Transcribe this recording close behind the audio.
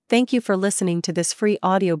Thank you for listening to this free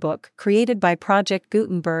audiobook created by Project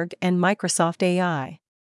Gutenberg and Microsoft AI.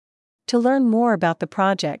 To learn more about the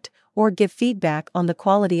project or give feedback on the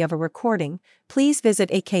quality of a recording, please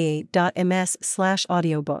visit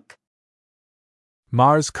aka.ms/audiobook.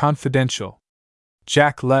 Mars Confidential.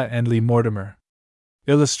 Jack Le and Lee Mortimer.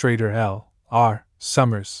 Illustrator L. R.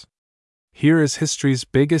 Summers. Here is history's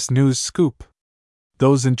biggest news scoop.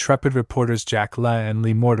 Those intrepid reporters Jack Le and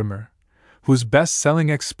Lee Mortimer, whose best-selling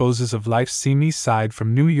exposes of life's seamy side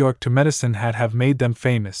from New York to medicine have made them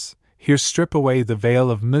famous, here strip away the veil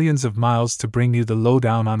of millions of miles to bring you the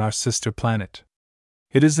lowdown on our sister planet.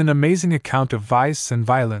 It is an amazing account of vice and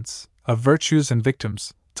violence, of virtues and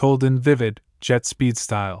victims, told in vivid, jet-speed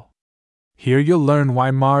style. Here you'll learn why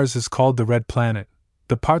Mars is called the Red Planet,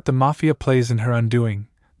 the part the Mafia plays in her undoing,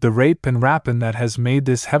 the rape and rapine that has made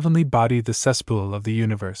this heavenly body the cesspool of the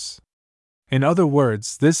universe. In other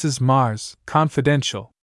words, this is Mars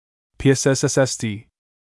Confidential. PSSSSD.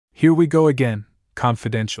 Here we go again,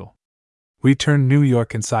 confidential. We turn New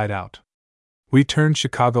York inside out. We turn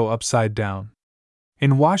Chicago upside down.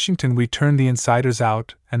 In Washington we turn the insiders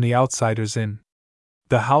out and the outsiders in.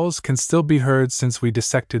 The howls can still be heard since we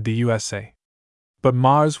dissected the USA. But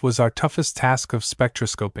Mars was our toughest task of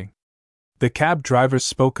spectroscoping. The cab drivers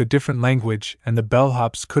spoke a different language and the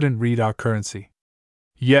bellhops couldn't read our currency.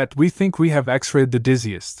 Yet we think we have X-rayed the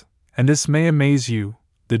dizziest, and this may amaze you,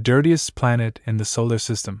 the dirtiest planet in the solar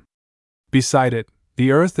system. Beside it,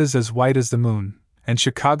 the Earth is as white as the moon, and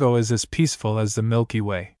Chicago is as peaceful as the Milky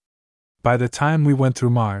Way. By the time we went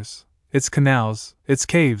through Mars, its canals, its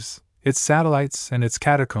caves, its satellites, and its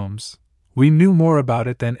catacombs, we knew more about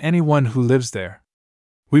it than anyone who lives there.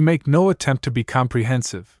 We make no attempt to be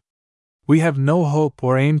comprehensive. We have no hope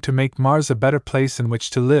or aim to make Mars a better place in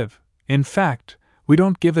which to live. In fact, we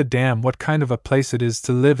don't give a damn what kind of a place it is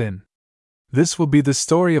to live in. This will be the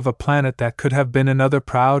story of a planet that could have been another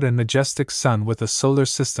proud and majestic sun with a solar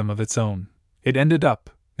system of its own. It ended up,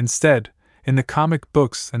 instead, in the comic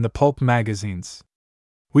books and the pulp magazines.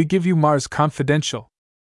 We give you Mars Confidential.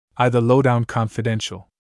 The lowdown confidential.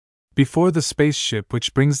 Before the spaceship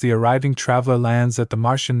which brings the arriving traveler lands at the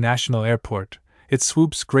Martian National Airport, it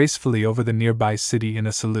swoops gracefully over the nearby city in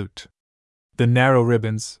a salute. The narrow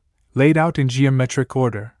ribbons, laid out in geometric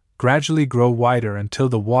order, gradually grow wider until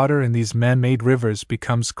the water in these man-made rivers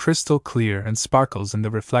becomes crystal clear and sparkles in the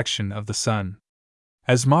reflection of the sun.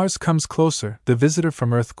 As Mars comes closer, the visitor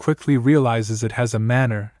from Earth quickly realizes it has a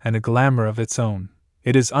manner and a glamour of its own.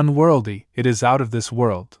 It is unworldly, it is out of this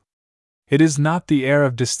world. It is not the air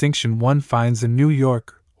of distinction one finds in New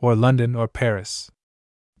York, or London, or Paris.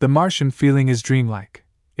 The Martian feeling is dreamlike.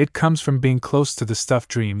 It comes from being close to the stuff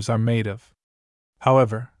dreams are made of.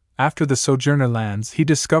 However, after the sojourner lands, he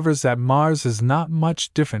discovers that Mars is not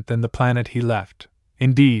much different than the planet he left.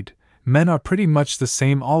 Indeed, men are pretty much the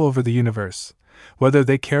same all over the universe, whether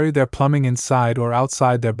they carry their plumbing inside or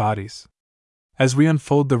outside their bodies. As we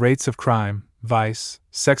unfold the rates of crime, vice,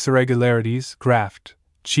 sex irregularities, graft,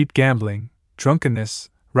 cheap gambling,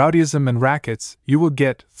 drunkenness, rowdyism, and rackets, you will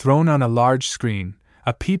get, thrown on a large screen,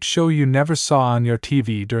 a peep show you never saw on your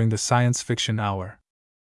TV during the science fiction hour.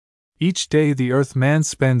 Each day the Earth-man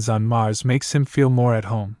spends on Mars makes him feel more at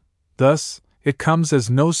home. Thus, it comes as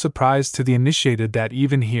no surprise to the initiated that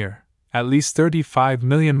even here, at least 35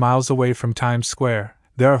 million miles away from Times Square,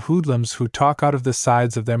 there are hoodlums who talk out of the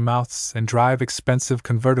sides of their mouths and drive expensive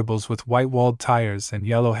convertibles with white-walled tires and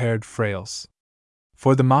yellow-haired frails.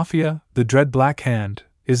 For the Mafia, the dread Black Hand,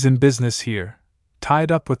 is in business here,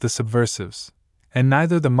 tied up with the subversives, and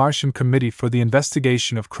neither the Martian Committee for the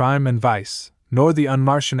Investigation of Crime and Vice, nor the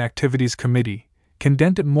Un-Martian Activities Committee, can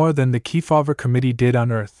dent it more than the Kefauver Committee did on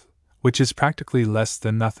Earth, which is practically less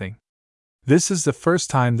than nothing. This is the first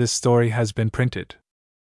time this story has been printed.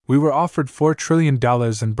 We were offered $4 trillion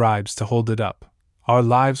in bribes to hold it up. Our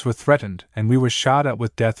lives were threatened and we were shot at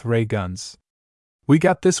with death ray guns. We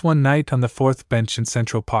got this one night on the 4th bench in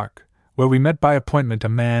Central Park, where we met by appointment a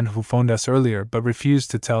man who phoned us earlier but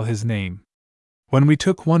refused to tell his name. When we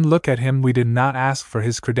took one look at him, we did not ask for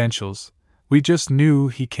his credentials. We just knew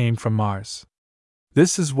he came from Mars.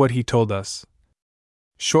 This is what he told us.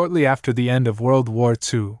 Shortly after the end of World War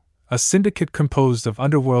II, a syndicate composed of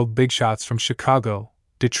underworld bigshots from Chicago,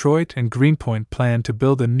 Detroit, and Greenpoint planned to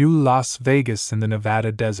build a new Las Vegas in the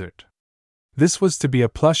Nevada desert. This was to be a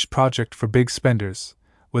plush project for big spenders,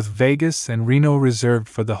 with Vegas and Reno reserved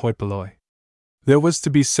for the hoi polloi. There was to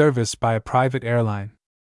be service by a private airline.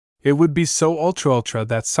 It would be so ultra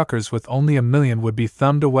that suckers with only $1 million would be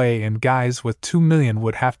thumbed away and guys with $2 million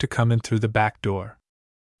would have to come in through the back door.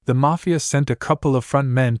 The Mafia sent a couple of front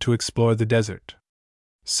men to explore the desert.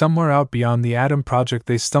 Somewhere out beyond the Atom Project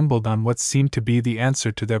they stumbled on what seemed to be the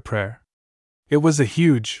answer to their prayer. It was a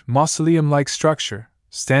huge, mausoleum-like structure,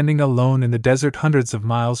 standing alone in the desert hundreds of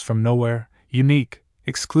miles from nowhere, unique,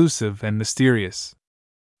 exclusive, and mysterious.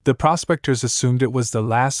 The prospectors assumed it was the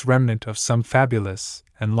last remnant of some fabulous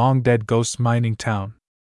and long-dead ghost mining town.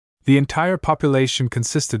 The entire population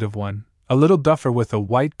consisted of a little duffer with a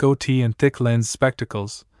white goatee and thick lens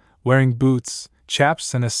spectacles, wearing boots,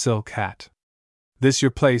 chaps, and a silk hat. "This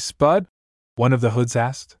your place, Bud?" one of the hoods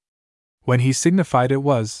asked. When he signified it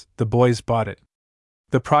was, the boys bought it.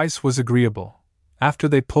 The price was agreeable, after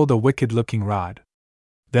they pulled a wicked-looking rod.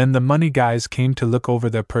 Then the money guys came to look over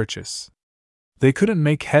their purchase. They couldn't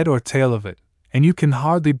make head or tail of it, and you can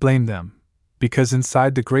hardly blame them, because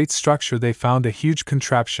inside the great structure they found a huge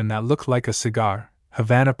contraption that looked like a cigar,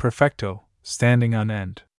 Havana Perfecto, standing on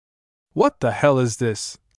end. "What the hell is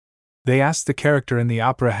this?" they asked the character in the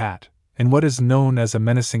opera hat, in what is known as a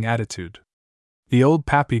menacing attitude. The old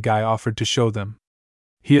pappy guy offered to show them.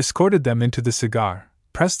 He escorted them into the cigar,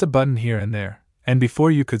 pressed a button here and there, and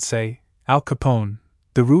before you could say, Al Capone,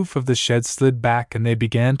 the roof of the shed slid back and they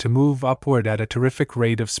began to move upward at a terrific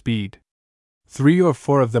rate of speed. 3 or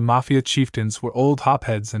 4 of the mafia chieftains were old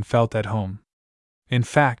hopheads and felt at home. In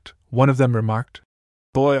fact, one of them remarked,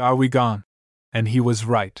 "Boy, are we gone!" And he was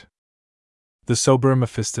right. The sober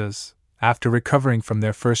Mephistos, after recovering from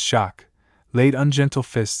their first shock, laid ungentle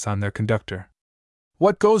fists on their conductor.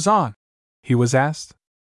 "What goes on?" he was asked.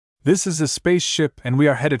 "This is a spaceship and we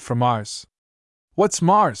are headed for Mars." "What's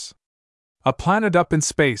Mars?" "A planet up in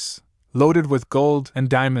space, loaded with gold and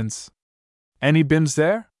diamonds." "Any bims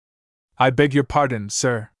there?" "I beg your pardon,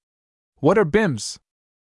 sir." "What are bims?"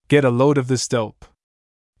 "Get a load of this dope."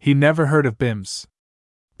 He never heard of bims.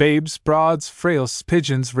 "Babes, broads, frails,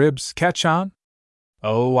 pigeons, ribs, catch on?"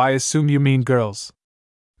 "Oh, I assume you mean girls."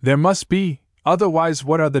 "There must be, otherwise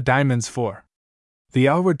what are the diamonds for?" The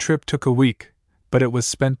outward trip took a week, but it was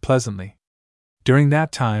spent pleasantly. During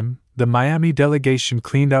that time, the Miami delegation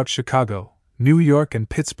cleaned out Chicago, New York, and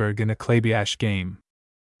Pittsburgh in a Claybyash game.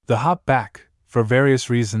 The hop back, for various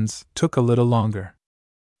reasons, took a little longer.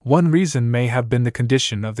 One reason may have been the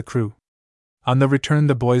condition of the crew. On the return,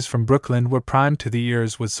 the boys from Brooklyn were primed to the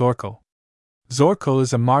ears with Zorkel. Zorkel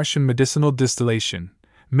is a Martian medicinal distillation,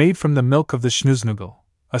 made from the milk of the schnooznuggle,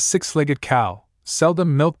 a 6-legged cow,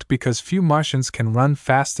 seldom milked because few Martians can run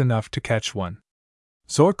fast enough to catch one.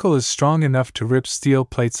 Zorkel is strong enough to rip steel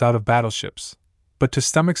plates out of battleships, but to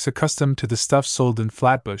stomachs accustomed to the stuff sold in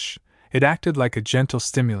Flatbush, it acted like a gentle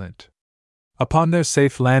stimulant. Upon their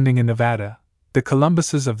safe landing in Nevada, the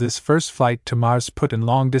Columbuses of this first flight to Mars put in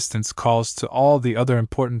long-distance calls to all the other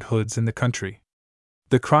important hoods in the country.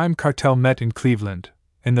 The crime cartel met in Cleveland,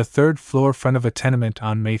 in the 3rd floor front of a tenement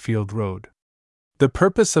on Mayfield Road. The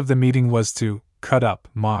purpose of the meeting was to cut up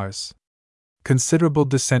Mars. Considerable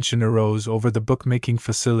dissension arose over the bookmaking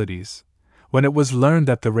facilities, when it was learned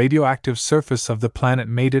that the radioactive surface of the planet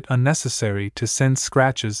made it unnecessary to send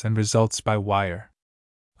scratches and results by wire.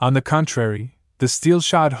 On the contrary, the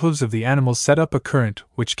steel-shod hooves of the animals set up a current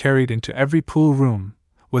which carried into every pool room,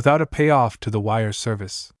 without a payoff to the wire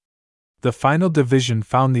service. The final division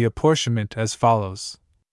found the apportionment as follows: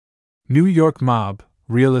 New York mob,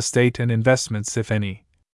 real estate and investments, if any.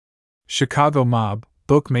 Chicago mob,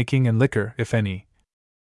 bookmaking and liquor, if any.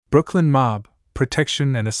 Brooklyn mob,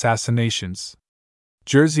 protection and assassinations.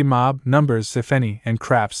 Jersey mob, numbers, if any, and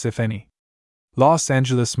craps, if any. Los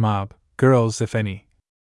Angeles mob, girls, if any.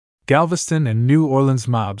 Galveston and New Orleans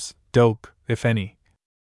mobs, dope, if any.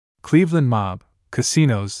 Cleveland mob,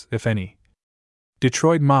 casinos, if any.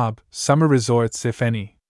 Detroit mob, summer resorts, if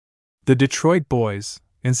any. The Detroit boys,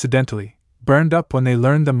 incidentally, burned up when they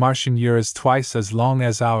learned the Martian year is twice as long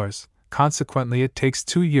as ours, consequently it takes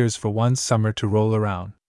 2 years for one summer to roll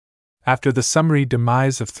around. After the summary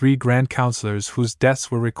demise of 3 grand counselors whose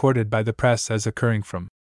deaths were recorded by the press as occurring from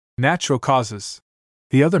natural causes,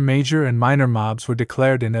 the other major and minor mobs were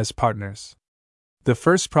declared in as partners. The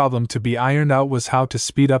first problem to be ironed out was how to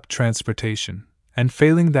speed up transportation, and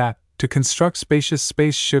failing that, to construct spacious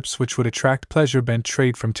spaceships which would attract pleasure-bent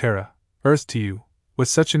trade from Terra, Earth to you, with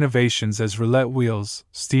such innovations as roulette wheels,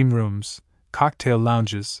 steam rooms, cocktail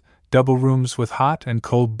lounges, double rooms with hot and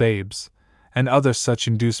cold babes, and other such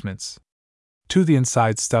inducements. To the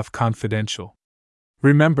inside stuff confidential.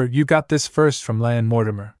 Remember, you got this first from Lan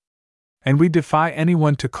Mortimer. And we defy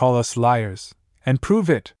anyone to call us liars, and prove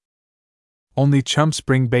it. Only chumps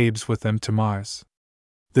bring babes with them to Mars.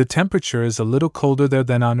 The temperature is a little colder there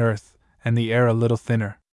than on Earth, and the air a little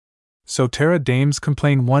thinner. So Terra dames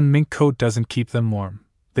complain one mink coat doesn't keep them warm,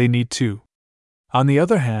 they need 2. On the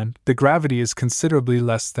other hand, the gravity is considerably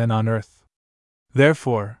less than on Earth.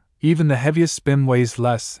 Therefore, even the heaviest spin weighs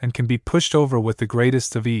less and can be pushed over with the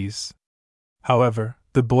greatest of ease. However,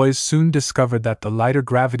 the boys soon discovered that the lighter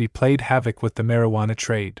gravity played havoc with the marijuana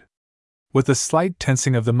trade. With a slight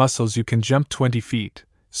tensing of the muscles, you can jump 20 feet,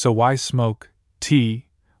 so why smoke tea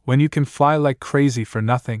when you can fly like crazy for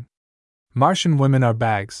nothing? Martian women are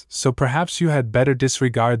bags, so perhaps you had better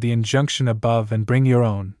disregard the injunction above and bring your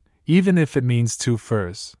own, even if it means 2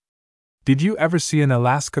 furs. Did you ever see an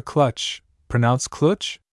Alaska clutch, pronounced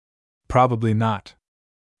clutch? Probably not.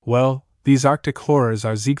 Well, these Arctic horrors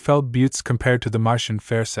are Ziegfeld buttes compared to the Martian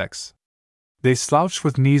fair sex. They slouch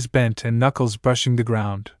with knees bent and knuckles brushing the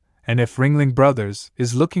ground, and if Ringling Brothers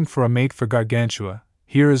is looking for a mate for Gargantua,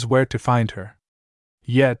 here is where to find her.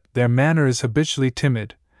 Yet, their manner is habitually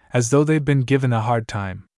timid, as though they've been given a hard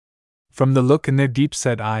time. From the look in their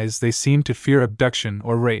deep-set eyes, they seem to fear abduction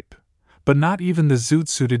or rape, but not even the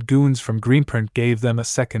zoot-suited goons from Greenprint gave them a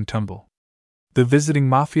second tumble. The visiting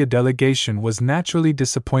mafia delegation was naturally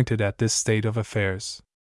disappointed at this state of affairs.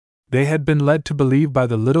 They had been led to believe by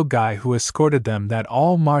the little guy who escorted them that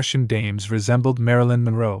all Martian dames resembled Marilyn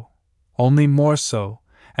Monroe, only more so,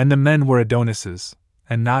 and the men were Adonises,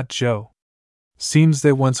 and not Joe. Seems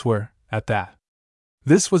they once were, at that.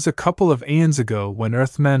 This was a couple of aeons ago when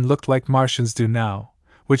Earthmen looked like Martians do now,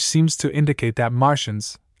 which seems to indicate that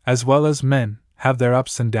Martians, as well as men, have their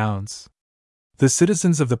ups and downs. The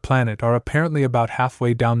citizens of the planet are apparently about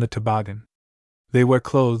halfway down the toboggan. They wear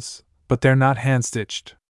clothes, but they're not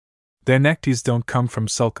hand-stitched. Their neckties don't come from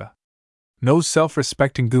Sulca. No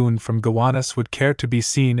self-respecting goon from Gowanus would care to be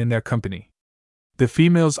seen in their company. The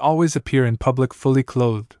females always appear in public fully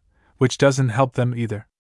clothed, which doesn't help them either.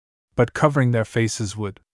 But covering their faces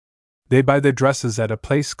would. They buy their dresses at a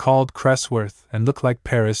place called Cressworth and look like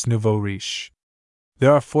Paris Nouveau Riche.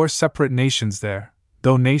 There are 4 separate nations there,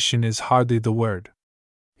 though nation is hardly the word.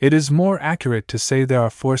 It is more accurate to say there are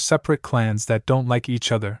 4 separate clans that don't like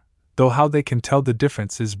each other, though how they can tell the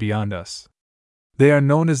difference is beyond us. They are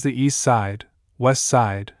known as the East Side, West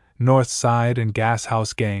Side, North Side, and Gas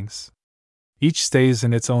House gangs. Each stays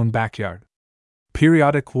in its own backyard.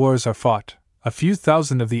 Periodic wars are fought. A few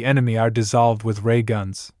thousand of the enemy are dissolved with ray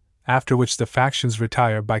guns, after which the factions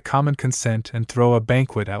retire by common consent and throw a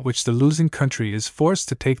banquet at which the losing country is forced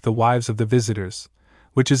to take the wives of the visitors,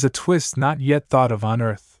 which is a twist not yet thought of on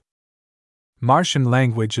Earth. Martian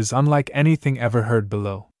language is unlike anything ever heard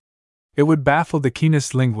below. It would baffle the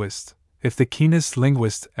keenest linguist, if the keenest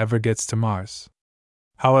linguist ever gets to Mars.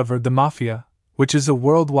 However, the Mafia, which is a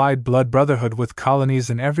worldwide blood brotherhood with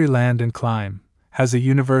colonies in every land and clime, has a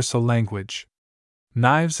universal language.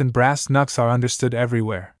 Knives and brass knucks are understood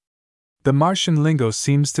everywhere. The Martian lingo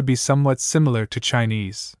seems to be somewhat similar to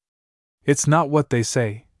Chinese. It's not what they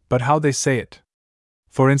say, but how they say it.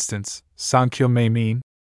 For instance, Sankyo may mean,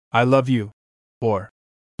 I love you, or,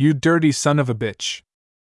 you dirty son of a bitch.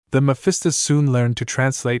 The Mephistos soon learned to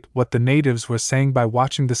translate what the natives were saying by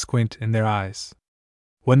watching the squint in their eyes.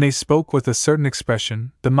 When they spoke with a certain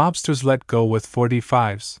expression, the mobsters let go with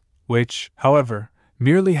 45s, which, however,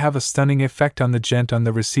 merely have a stunning effect on the gent on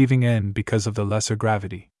the receiving end because of the lesser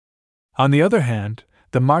gravity. On the other hand,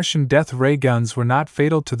 the Martian death ray guns were not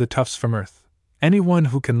fatal to the toughs from Earth. Anyone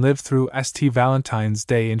who can live through St. Valentine's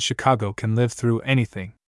Day in Chicago can live through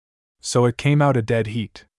anything. So it came out a dead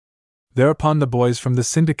heat. Thereupon the boys from the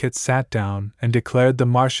syndicate sat down and declared the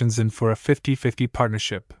Martians in for a 50-50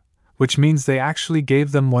 partnership, which means they actually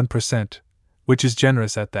gave them 1%, which is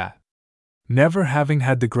generous at that. Never having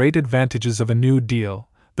had the great advantages of a New Deal,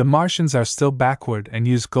 the Martians are still backward and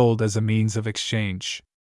use gold as a means of exchange.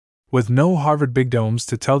 With no Harvard big domes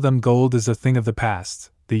to tell them gold is a thing of the past,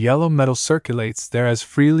 the yellow metal circulates there as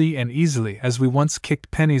freely and easily as we once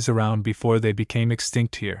kicked pennies around before they became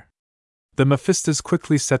extinct here. The Mephistos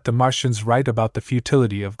quickly set the Martians right about the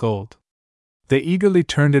futility of gold. They eagerly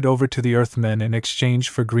turned it over to the Earthmen in exchange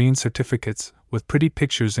for green certificates with pretty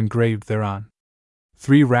pictures engraved thereon.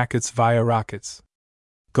 3 rackets via rockets.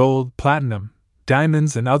 Gold, platinum,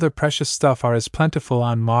 diamonds, and other precious stuff are as plentiful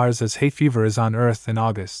on Mars as hay fever is on Earth in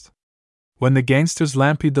August. When the gangsters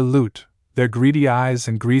lampied the loot, their greedy eyes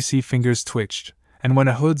and greasy fingers twitched, and when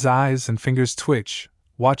a hood's eyes and fingers twitch,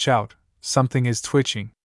 watch out, something is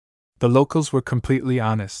twitching. The locals were completely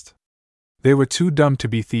honest. They were too dumb to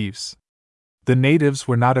be thieves. The natives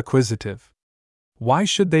were not acquisitive. Why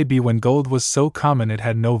should they be when gold was so common it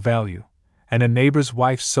had no value, and a neighbor's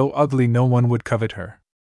wife so ugly no one would covet her?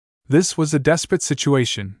 This was a desperate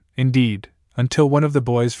situation, indeed, until one of the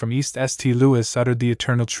boys from East St. Louis uttered the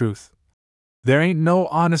eternal truth. There ain't no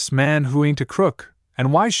honest man who ain't a crook,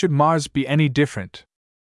 and why should Mars be any different?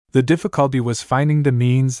 The difficulty was finding the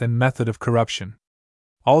means and method of corruption.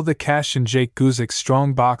 All the cash in Jake Guzik's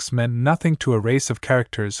strong box meant nothing to a race of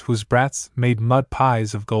characters whose brats made mud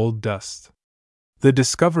pies of gold dust. The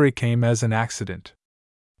discovery came as an accident.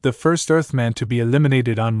 The first Earthman to be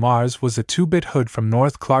eliminated on Mars was a 2-bit hood from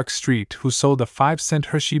North Clark Street who sold a 5-cent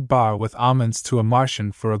Hershey bar with almonds to a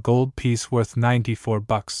Martian for a gold piece worth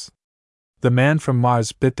 $94. The man from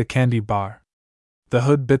Mars bit the candy bar. The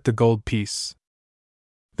hood bit the gold piece.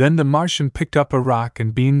 Then the Martian picked up a rock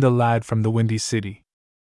and beamed the lad from the Windy City.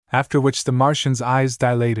 After which the Martian's eyes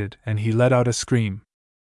dilated and he let out a scream.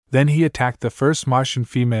 Then he attacked the first Martian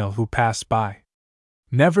female who passed by.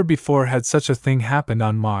 Never before had such a thing happened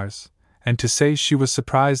on Mars, and to say she was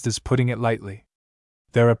surprised is putting it lightly.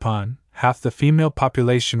 Thereupon, half the female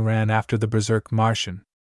population ran after the berserk Martian.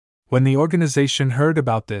 When the organization heard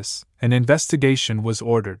about this, an investigation was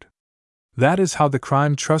ordered. That is how the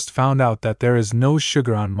Crime Trust found out that there is no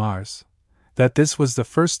sugar on Mars, that this was the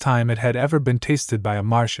first time it had ever been tasted by a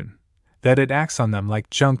Martian, that it acts on them like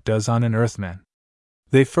junk does on an Earthman.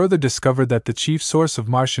 They further discovered that the chief source of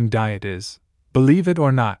Martian diet is, believe it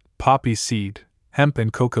or not, poppy seed, hemp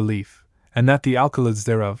and coca leaf, and that the alkaloids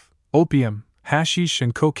thereof, opium, hashish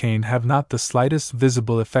and cocaine have not the slightest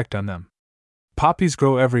visible effect on them. Poppies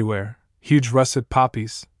grow everywhere, huge russet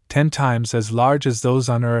poppies, 10 times as large as those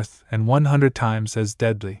on Earth and 100 times as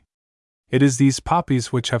deadly. It is these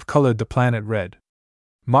poppies which have colored the planet red.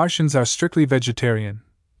 Martians are strictly vegetarian.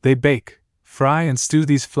 They bake, fry and stew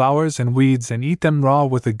these flowers and weeds and eat them raw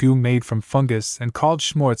with a goo made from fungus and called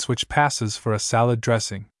schmorts which passes for a salad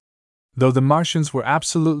dressing. Though the Martians were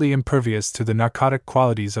absolutely impervious to the narcotic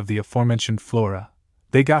qualities of the aforementioned flora,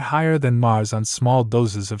 they got higher than Mars on small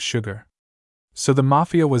doses of sugar. So the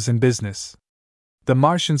mafia was in business. The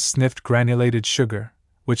Martians sniffed granulated sugar,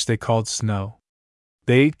 which they called snow.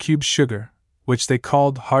 They ate cube sugar, which they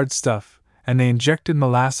called hard stuff, and they injected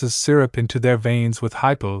molasses syrup into their veins with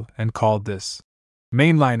hypo and called this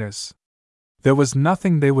mainliners. There was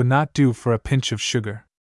nothing they would not do for a pinch of sugar.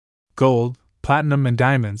 Gold, platinum and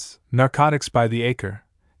diamonds, narcotics by the acre,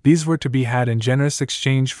 these were to be had in generous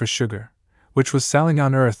exchange for sugar, which was selling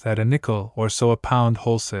on Earth at a nickel or so a pound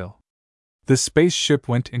wholesale. The spaceship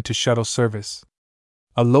went into shuttle service.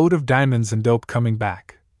 A load of diamonds and dope coming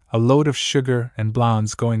back, a load of sugar and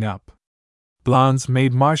blondes going up. Blondes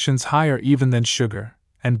made Martians higher even than sugar,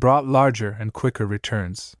 and brought larger and quicker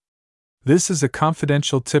returns. This is a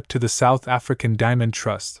confidential tip to the South African Diamond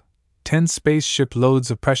Trust. 10 spaceship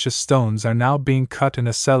loads of precious stones are now being cut in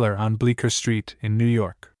a cellar on Bleecker Street in New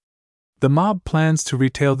York. The mob plans to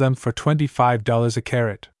retail them for $25 a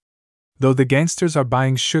carat. Though the gangsters are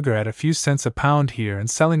buying sugar at a few cents a pound here and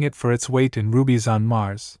selling it for its weight in rubies on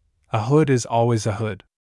Mars, a hood is always a hood.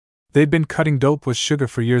 They'd been cutting dope with sugar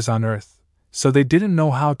for years on Earth, so they didn't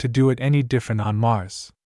know how to do it any different on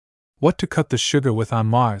Mars. What to cut the sugar with on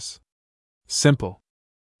Mars? Simple.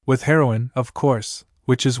 With heroin, of course,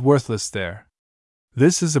 which is worthless there.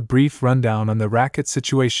 This is a brief rundown on the racket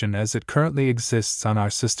situation as it currently exists on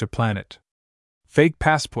our sister planet. Fake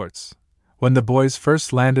passports. When the boys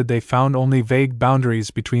first landed, they found only vague boundaries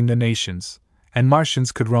between the nations, and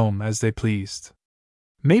Martians could roam as they pleased.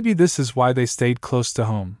 Maybe this is why they stayed close to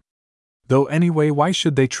home. Though anyway, why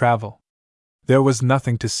should they travel? There was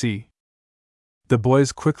nothing to see. The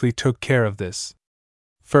boys quickly took care of this.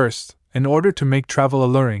 First, in order to make travel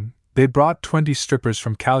alluring, they brought 20 strippers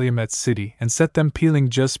from Calumet City and set them peeling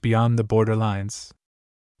just beyond the border lines.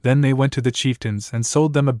 Then they went to the chieftains and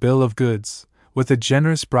sold them a bill of goods, with a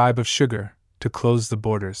generous bribe of sugar, to close the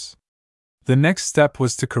borders. The next step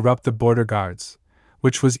was to corrupt the border guards,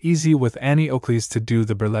 which was easy with Annie Oakley's to do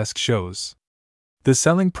the burlesque shows. The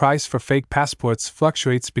selling price for fake passports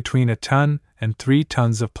fluctuates between a ton and 3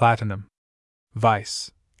 tons of platinum.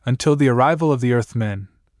 Vice. Until the arrival of the Earthmen,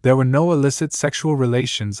 there were no illicit sexual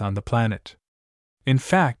relations on the planet. In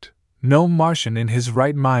fact, no Martian in his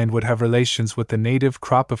right mind would have relations with the native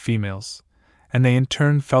crop of females, and they in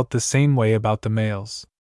turn felt the same way about the males.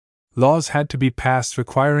 Laws had to be passed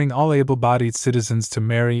requiring all able-bodied citizens to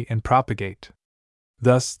marry and propagate.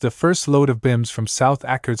 Thus, the first load of bims from South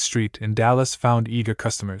Ackerd Street in Dallas found eager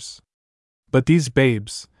customers. But these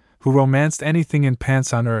babes, who romanced anything in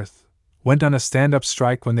pants on Earth, went on a stand-up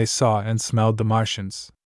strike when they saw and smelled the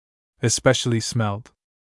Martians. Especially smelled.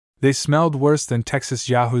 They smelled worse than Texas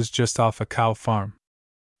yahoos just off a cow farm.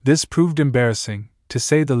 This proved embarrassing, to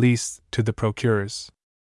say the least, to the procurers.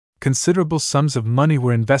 Considerable sums of money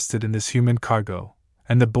were invested in this human cargo,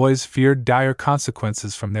 and the boys feared dire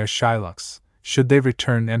consequences from their Shylocks, should they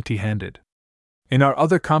return empty-handed. In our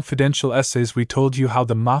other confidential essays we told you how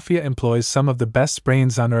the Mafia employs some of the best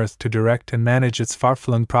brains on Earth to direct and manage its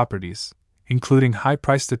far-flung properties, including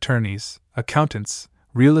high-priced attorneys, accountants,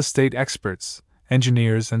 real estate experts,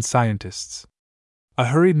 engineers, and scientists. A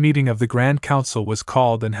hurried meeting of the Grand Council was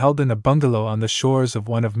called and held in a bungalow on the shores of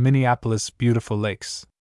one of Minneapolis' beautiful lakes.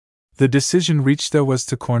 The decision reached there was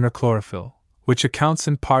to corner chlorophyll, which accounts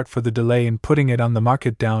in part for the delay in putting it on the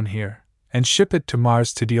market down here, and ship it to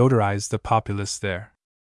Mars to deodorize the populace there.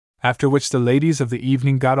 After which the ladies of the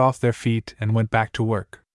evening got off their feet and went back to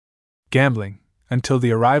work. Gambling, until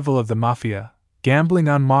the arrival of the Mafia, gambling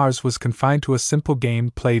on Mars was confined to a simple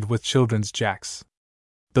game played with children's jacks.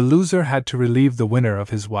 The loser had to relieve the winner of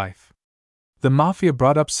his wife. The Mafia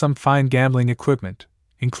brought up some fine gambling equipment,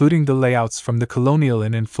 including the layouts from the Colonial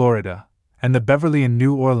Inn in Florida and the Beverly in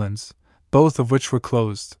New Orleans, both of which were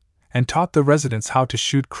closed, and taught the residents how to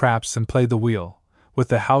shoot craps and play the wheel, with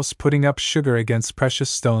the house putting up sugar against precious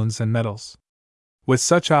stones and metals. With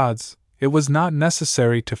such odds, it was not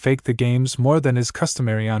necessary to fake the games more than is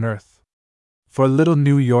customary on Earth. For Little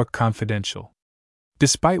New York Confidential.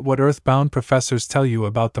 Despite what Earthbound professors tell you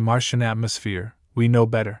about the Martian atmosphere, we know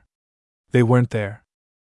better. They weren't there.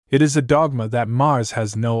 It is a dogma that Mars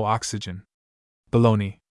has no oxygen.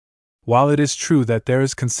 Baloney. While it is true that there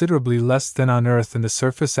is considerably less than on Earth in the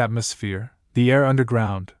surface atmosphere, the air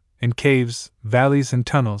underground, in caves, valleys, and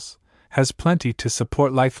tunnels, has plenty to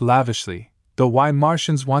support life lavishly, though why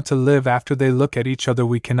Martians want to live after they look at each other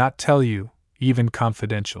we cannot tell you, even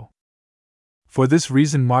confidential. For this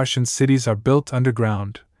reason Martian cities are built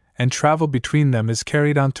underground, and travel between them is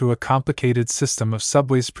carried on through a complicated system of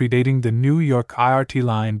subways predating the New York IRT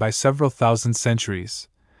line by several thousand centuries,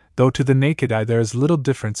 though to the naked eye there is little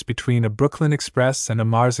difference between a Brooklyn Express and a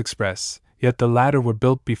Mars Express, yet the latter were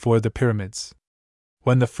built before the pyramids.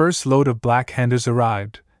 When the first load of black-handers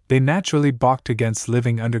arrived, they naturally balked against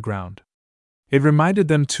living underground. It reminded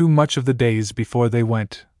them too much of the days before they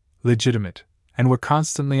went legitimate, and were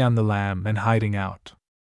constantly on the lam and hiding out.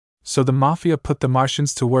 So the Mafia put the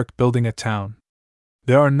Martians to work building a town.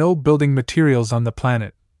 There are no building materials on the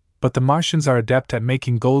planet, but the Martians are adept at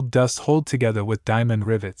making gold dust hold together with diamond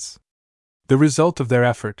rivets. The result of their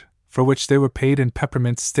effort, for which they were paid in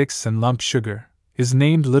peppermint sticks and lump sugar, is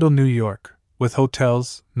named Little New York, with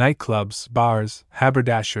hotels, nightclubs, bars,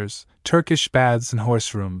 haberdashers, Turkish baths, and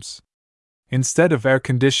horse rooms. Instead of air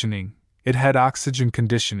conditioning, it had oxygen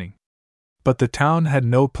conditioning. But the town had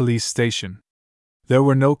no police station. There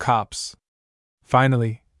were no cops.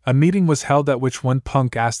 Finally, a meeting was held at which one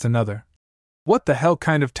punk asked another, "What the hell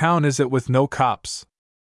kind of town is it with no cops?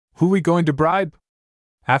 Who we going to bribe?"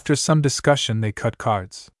 After some discussion they cut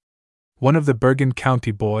cards. One of the Bergen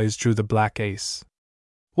County boys drew the black ace.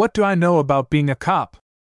 "What do I know about being a cop?"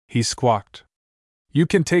 he squawked. "You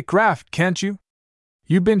can take graft, can't you?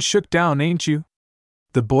 You been shook down, ain't you?"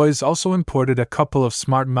 The boys also imported a couple of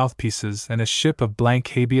smart mouthpieces and a ship of blank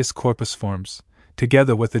habeas corpus forms,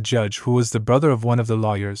 together with a judge who was the brother of one of the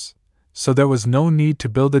lawyers, so there was no need to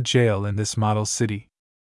build a jail in this model city.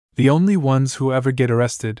 The only ones who ever get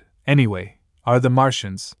arrested, anyway, are the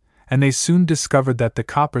Martians, and they soon discovered that the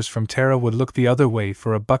coppers from Terra would look the other way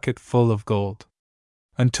for a bucket full of gold.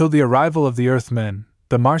 Until the arrival of the Earthmen,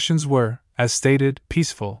 the Martians were, as stated,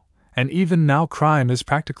 peaceful, and even now crime is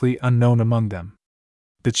practically unknown among them.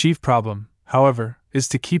 The chief problem, however, is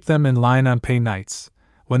to keep them in line on pay nights,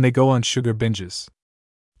 when they go on sugar binges.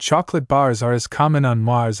 Chocolate bars are as common on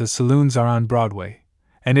Mars as saloons are on Broadway,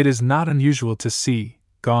 and it is not unusual to see,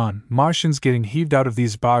 gone, Martians getting heaved out of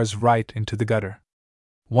these bars right into the gutter.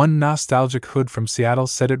 One nostalgic hood from Seattle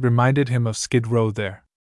said it reminded him of Skid Row there.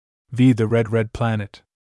 The Red Planet.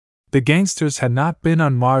 The gangsters had not been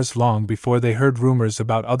on Mars long before they heard rumors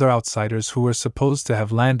about other outsiders who were supposed to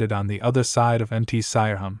have landed on the other side of MT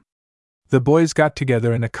Sireham. The boys got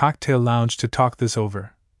together in a cocktail lounge to talk this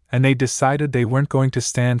over, and they decided they weren't going to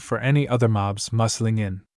stand for any other mobs muscling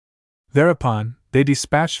in. Thereupon, they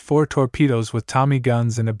dispatched 4 torpedoes with Tommy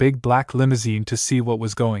guns in a big black limousine to see what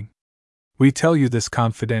was going. We tell you this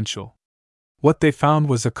confidential. What they found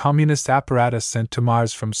was a communist apparatus sent to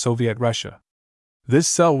Mars from Soviet Russia. This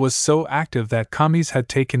cell was so active that commies had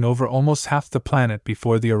taken over almost half the planet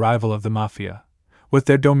before the arrival of the Mafia, with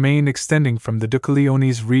their domain extending from the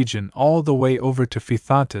Ducaleones region all the way over to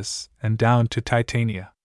Phythontis and down to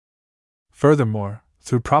Titania. Furthermore,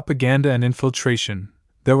 through propaganda and infiltration,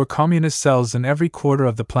 there were communist cells in every quarter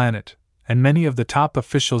of the planet, and many of the top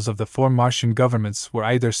officials of the 4 Martian governments were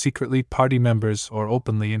either secretly party members or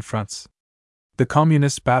openly in fronts. The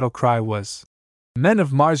communist battle cry was, "Men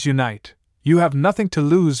of Mars unite! You have nothing to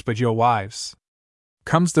lose but your wives."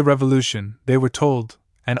 Comes the revolution, they were told,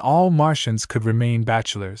 and all Martians could remain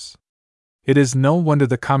bachelors. It is no wonder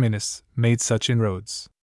the communists made such inroads.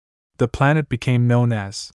 The planet became known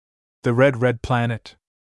as the Red Planet.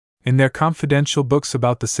 In their confidential books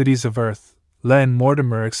about the cities of Earth, Le and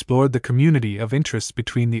Mortimer explored the community of interest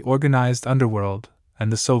between the organized underworld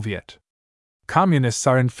and the Soviet. Communists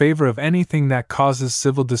are in favor of anything that causes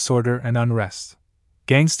civil disorder and unrest.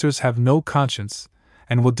 Gangsters have no conscience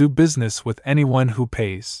and will do business with anyone who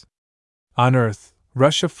pays. On Earth,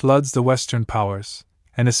 Russia floods the Western powers,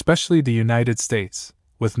 and especially the United States,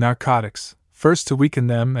 with narcotics, first to weaken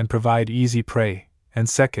them and provide easy prey, and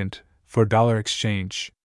second, for dollar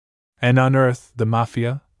exchange. And on Earth, the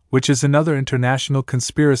Mafia, which is another international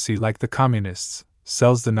conspiracy like the communists,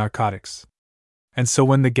 sells the narcotics. And so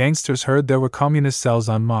when the gangsters heard there were communist cells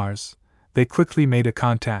on Mars, they quickly made a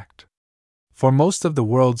contact. For most of the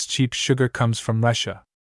world's cheap sugar comes from Russia.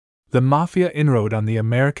 The Mafia inroad on the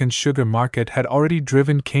American sugar market had already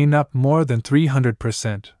driven cane up more than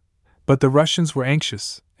 300%, but the Russians were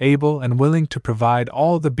anxious, able, and willing to provide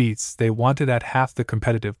all the beets they wanted at half the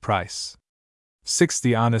competitive price. 6.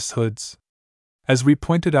 The honest hoods. As we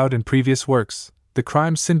pointed out in previous works, the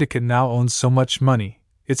crime syndicate now owns so much money,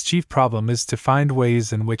 its chief problem is to find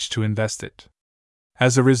ways in which to invest it.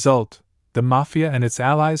 As a result, the Mafia and its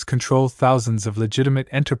allies control thousands of legitimate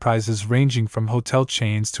enterprises ranging from hotel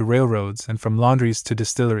chains to railroads and from laundries to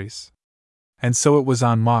distilleries. And so it was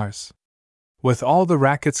on Mars. With all the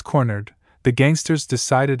rackets cornered, the gangsters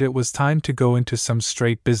decided it was time to go into some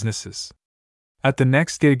straight businesses. At the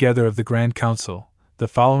next get-together of the Grand Council, the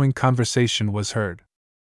following conversation was heard.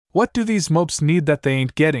 "What do these mopes need that they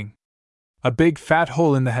ain't getting? A big fat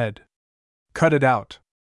hole in the head. Cut it out.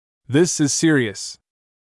 This is serious.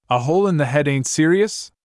 A hole in the head ain't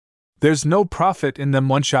serious? There's no profit in them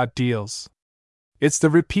one-shot deals. It's the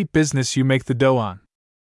repeat business you make the dough on.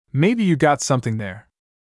 Maybe you got something there.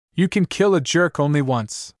 You can kill a jerk only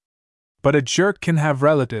once. But a jerk can have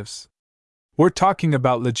relatives. We're talking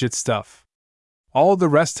about legit stuff. All the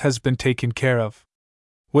rest has been taken care of.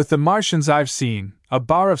 With the Martians I've seen, a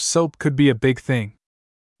bar of soap could be a big thing."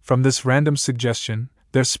 From this random suggestion,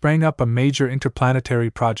 there sprang up a major interplanetary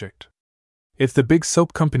project. If the big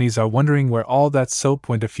soap companies are wondering where all that soap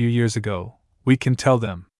went a few years ago, we can tell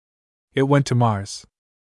them. It went to Mars.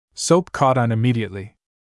 Soap caught on immediately.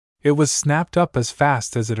 It was snapped up as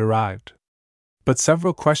fast as it arrived. But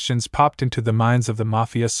several questions popped into the minds of the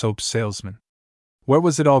Mafia soap salesman. Where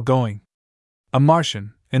was it all going? A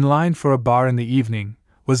Martian, in line for a bar in the evening,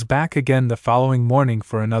 was back again the following morning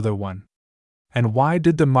for another one. And why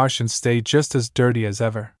did the Martians stay just as dirty as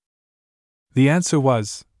ever? The answer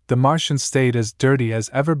was, the Martians stayed as dirty as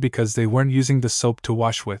ever because they weren't using the soap to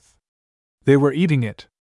wash with. They were eating it.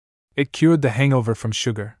 It cured the hangover from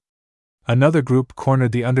sugar. Another group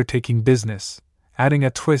cornered the undertaking business, adding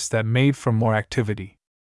a twist that made for more activity.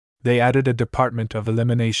 They added a department of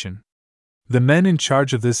elimination. The men in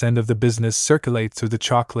charge of this end of the business circulate through the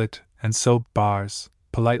chocolate and soap bars,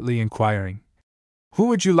 politely inquiring, "Who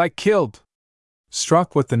would you like killed?"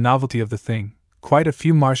 Struck with the novelty of the thing, quite a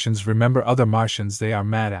few Martians remember other Martians they are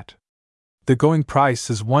mad at. The going price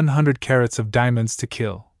is 100 carats of diamonds to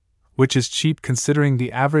kill, which is cheap considering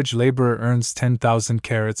the average laborer earns 10,000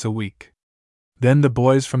 carats a week. Then the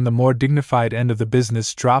boys from the more dignified end of the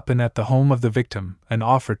business drop in at the home of the victim and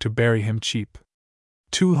offer to bury him cheap.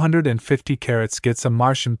 250 carats gets a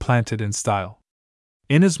Martian planted in style.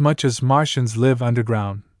 Inasmuch as Martians live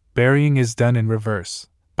underground, burying is done in reverse,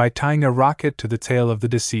 by tying a rocket to the tail of the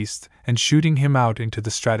deceased and shooting him out into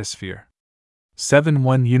the stratosphere.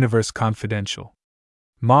 7.1 Universe Confidential.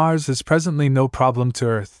 Mars is presently no problem to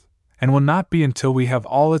Earth, and will not be until we have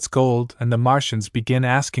all its gold and the Martians begin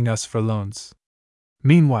asking us for loans.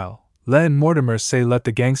 Meanwhile, Le and Mortimer say let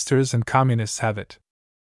the gangsters and communists have it.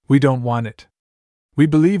 We don't want it. We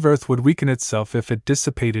believe Earth would weaken itself if it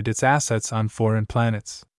dissipated its assets on foreign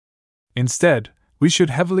planets. Instead, we should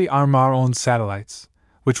heavily arm our own satellites,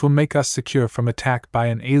 which will make us secure from attack by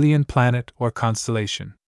an alien planet or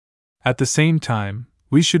constellation. At the same time,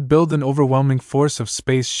 we should build an overwhelming force of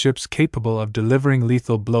spaceships capable of delivering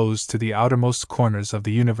lethal blows to the outermost corners of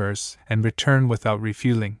the universe and return without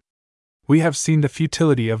refueling. We have seen the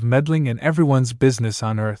futility of meddling in everyone's business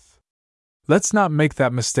on Earth. Let's not make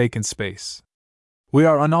that mistake in space. We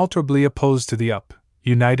are unalterably opposed to the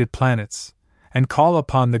United Planets, and call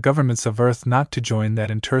upon the governments of Earth not to join that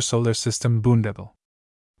intersolar system boondoggle.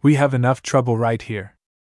 We have enough trouble right here.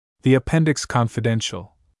 The Appendix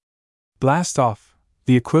Confidential. Blast off,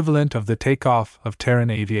 the equivalent of the takeoff of Terran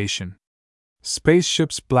aviation.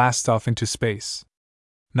 Spaceships blast off into space.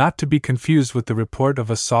 Not to be confused with the report of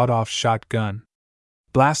a sawed-off shotgun.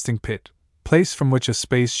 Blasting pit, place from which a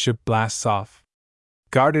spaceship blasts off.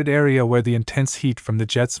 Guarded area where the intense heat from the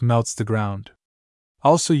jets melts the ground.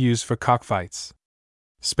 Also used for cockfights.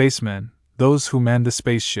 Spacemen, those who man the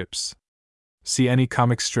spaceships. See any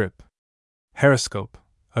comic strip. Haroscope,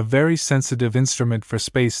 a very sensitive instrument for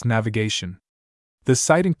space navigation. The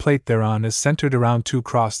sighting plate thereon is centered around two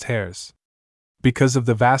crossed hairs. Because of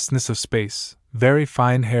the vastness of space, very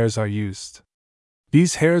fine hairs are used.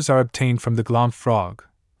 These hairs are obtained from the glomp frog,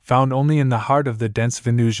 found only in the heart of the dense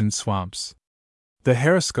Venusian swamps. The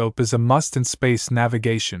haroscope is a must in space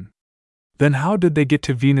navigation. Then how did they get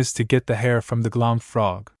to Venus to get the hair from the glomp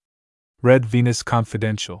frog? Read Venus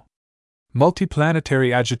Confidential.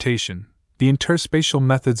 Multiplanetary agitation, the interspatial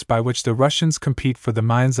methods by which the Russians compete for the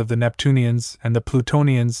minds of the Neptunians and the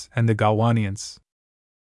Plutonians and the Galwanians.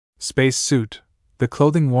 Space suit, the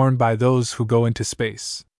clothing worn by those who go into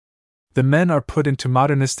space. The men are put into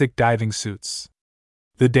modernistic diving suits.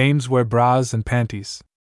 The dames wear bras and panties.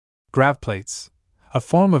 Gravplates, a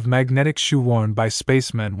form of magnetic shoe worn by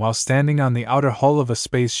spacemen while standing on the outer hull of a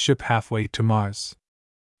spaceship halfway to Mars.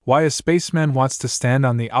 Why a spaceman wants to stand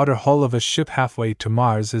on the outer hull of a ship halfway to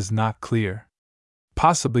Mars is not clear.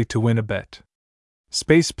 Possibly to win a bet.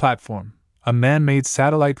 Space platform, a man-made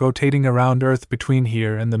satellite rotating around Earth between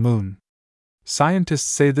here and the Moon. Scientists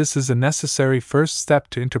say this is a necessary first step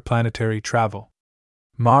to interplanetary travel.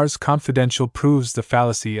 Mars Confidential proves the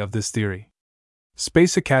fallacy of this theory.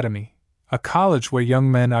 Space Academy, a college where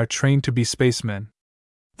young men are trained to be spacemen.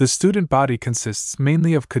 The student body consists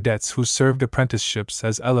mainly of cadets who served apprenticeships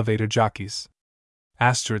as elevator jockeys.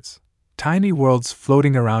 Asteroids, tiny worlds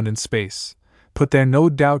floating around in space, put there no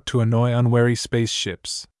doubt to annoy unwary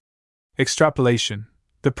spaceships. Extrapolation,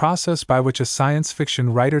 the process by which a science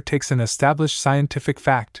fiction writer takes an established scientific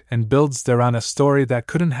fact and builds thereon a story that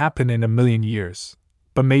couldn't happen in 1,000,000 years,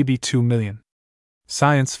 but maybe 2,000,000.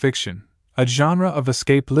 Science fiction, a genre of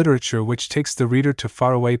escape literature which takes the reader to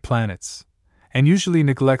faraway planets, and usually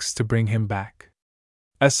neglects to bring him back.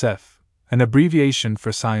 SF, an abbreviation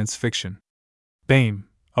for science fiction. BAME,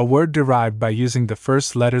 a word derived by using the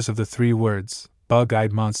first letters of the three words,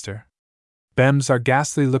 bug-eyed monster. BEMs are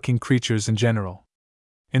ghastly-looking creatures in general.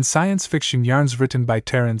 In science fiction yarns written by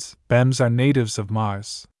Terrans, BEMs are natives of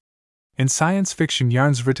Mars. In science fiction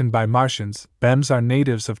yarns written by Martians, BEMs are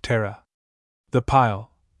natives of Terra. The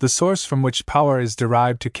pile, the source from which power is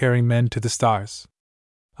derived to carry men to the stars.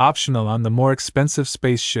 Optional on the more expensive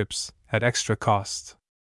spaceships, at extra cost.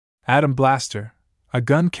 Atom blaster, a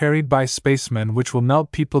gun carried by spacemen which will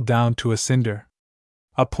melt people down to a cinder.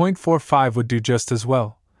 A .45 would do just as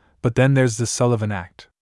well, but then there's the Sullivan Act.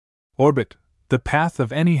 Orbit, the path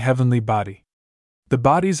of any heavenly body. The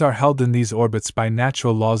bodies are held in these orbits by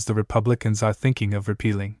natural laws the Republicans are thinking of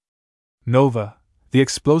repealing. Nova, the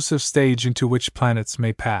explosive stage into which planets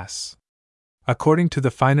may pass. According to the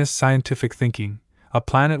finest scientific thinking, a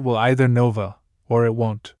planet will either nova, or it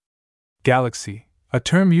won't. Galaxy, a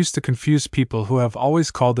term used to confuse people who have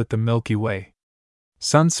always called it the Milky Way.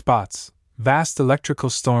 Sunspots, vast electrical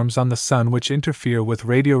storms on the sun which interfere with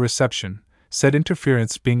radio reception, said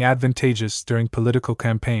interference being advantageous during political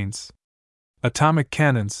campaigns. Atomic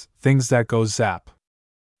cannons, things that go zap.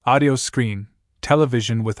 Audio screen,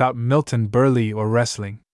 television without Milton Berle or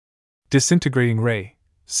wrestling. Disintegrating ray,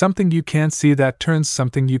 something you can't see that turns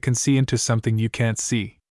something you can see into something you can't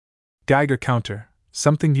see. Geiger counter,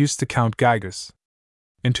 something used to count Geigers.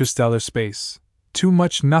 Interstellar space, too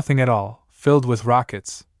much nothing at all, filled with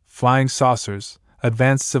rockets, flying saucers,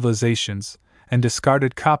 advanced civilizations, and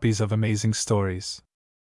discarded copies of amazing stories.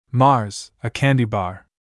 Mars, a candy bar.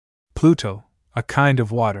 Pluto, a kind of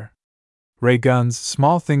water. Ray guns,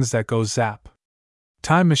 small things that go zap.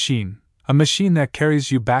 Time machine, a machine that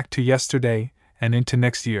carries you back to yesterday and into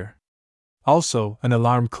next year. Also, an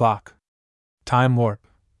alarm clock. Time warp,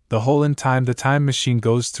 the hole in time the time machine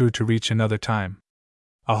goes through to reach another time.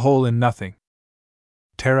 A hole in nothing.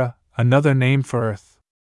 Terra, another name for Earth.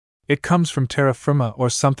 It comes from terra firma or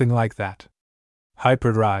something like that.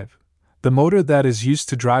 Hyperdrive, the motor that is used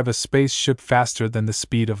to drive a spaceship faster than the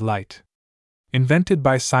speed of light. Invented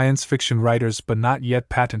by science fiction writers but not yet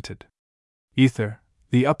patented. Ether,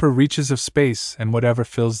 the upper reaches of space and whatever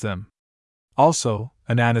fills them. Also,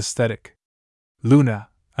 an anesthetic. Luna,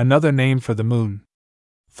 another name for the moon.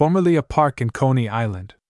 Formerly a park in Coney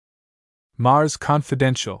Island. Mars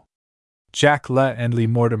Confidential. Jack Le and Lee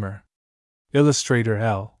Mortimer. Illustrator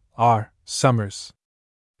L. R. Summers.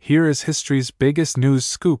 Here is history's biggest news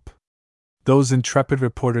scoop. Those intrepid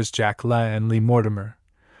reporters Jack Le and Lee Mortimer,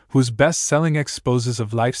 whose best-selling exposes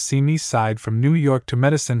of life's seamy side from New York to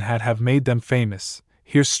medicine have made them famous,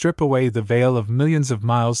 here strip away the veil of millions of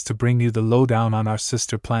miles to bring you the lowdown on our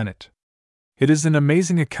sister planet. It is an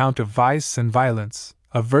amazing account of vice and violence,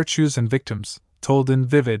 of virtues and victims, told in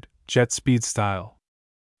vivid, jet speed style.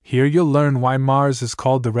 Here you'll learn why Mars is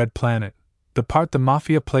called the Red Planet, the part the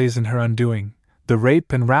Mafia plays in her undoing, the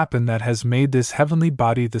rape and rapine that has made this heavenly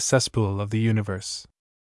body the cesspool of the universe.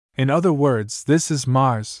 In other words, this is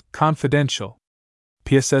Mars Confidential.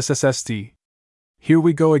 PSSSSD. Here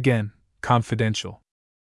we go again, confidential.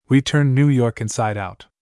 We turn New York inside out.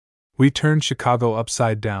 We turn Chicago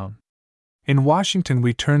upside down. In Washington,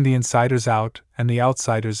 we turn the insiders out and the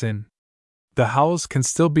outsiders in. The howls can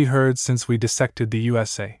still be heard since we dissected the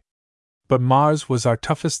USA. But Mars was our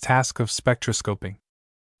toughest task of spectroscoping.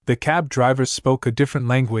 The cab drivers spoke a different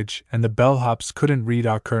language and the bellhops couldn't read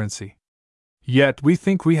our currency. Yet we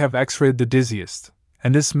think we have X-rayed the dizziest,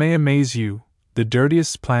 and this may amaze you, the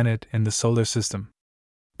dirtiest planet in the solar system.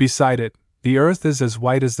 Beside it, the Earth is as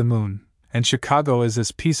white as the moon, and Chicago is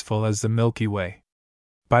as peaceful as the Milky Way.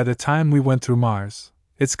 By the time we went through Mars,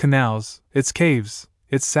 its canals, its caves,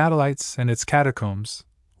 its satellites, and its catacombs,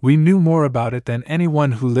 we knew more about it than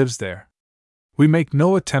anyone who lives there. We make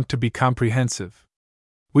no attempt to be comprehensive.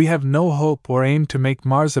 We have no hope or aim to make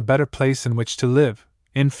Mars a better place in which to live.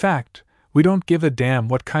 In fact, we don't give a damn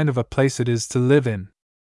what kind of a place it is to live in.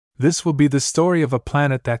 This will be the story of a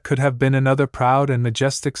planet that could have been another proud and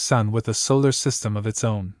majestic sun with a solar system of its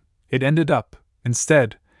own. It ended up,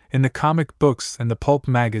 instead, in the comic books and the pulp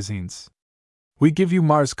magazines. We give you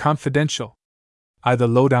Mars Confidential. The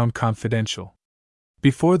lowdown confidential.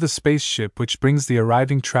 Before the spaceship which brings the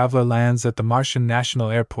arriving traveler lands at the Martian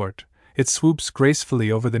National Airport, it swoops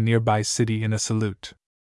gracefully over the nearby city in a salute.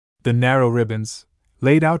 The narrow ribbons,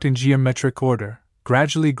 laid out in geometric order,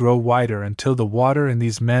 gradually grow wider until the water in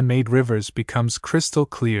these man-made rivers becomes crystal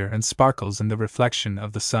clear and sparkles in the reflection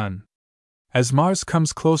of the sun. As Mars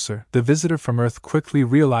comes closer, the visitor from Earth quickly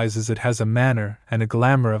realizes it has a manner and a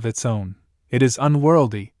glamour of its own. It is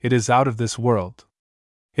unworldly, it is out of this world.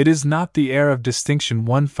 It is not the air of distinction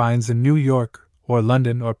one finds in New York, or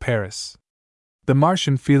London, or Paris. The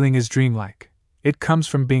Martian feeling is dreamlike. It comes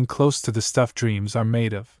from being close to the stuff dreams are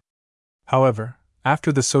made of. However,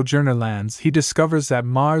 after the sojourner lands, he discovers that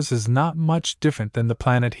Mars is not much different than the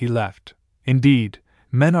planet he left. Indeed,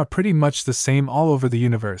 men are pretty much the same all over the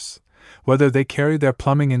universe, whether they carry their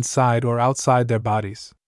plumbing inside or outside their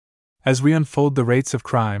bodies. As we unfold the rates of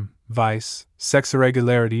crime, vice, sex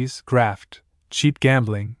irregularities, graft, cheap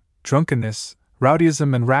gambling, drunkenness,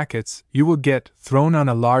 rowdyism, and rackets, you will get, thrown on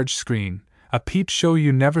a large screen, a peep show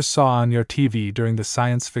you never saw on your TV during the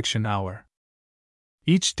science fiction hour.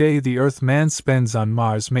 Each day the Earth-man spends on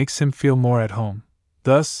Mars makes him feel more at home.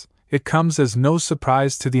 Thus, it comes as no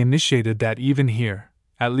surprise to the initiated that even here,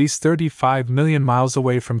 at least 35 million miles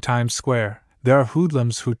away from Times Square, there are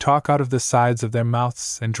hoodlums who talk out of the sides of their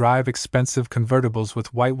mouths and drive expensive convertibles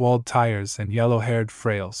with white-walled tires and yellow-haired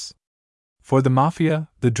frails. For the Mafia,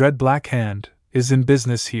 the dread Black Hand, is in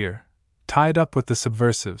business here, tied up with the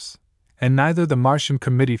subversives, and neither the Martian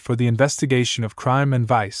Committee for the Investigation of Crime and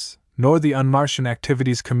Vice, nor the Un-Martian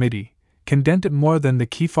Activities Committee, can dent it more than the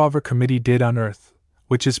Kefauver Committee did on Earth,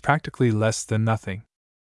 which is practically less than nothing.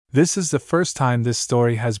 This is the first time this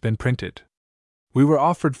story has been printed. We were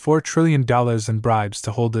offered $4 trillion in bribes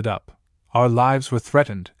to hold it up. Our lives were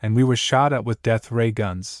threatened and we were shot at with death ray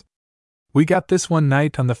guns. We got this one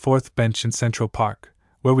night on the 4th bench in Central Park,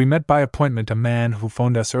 where we met by appointment a man who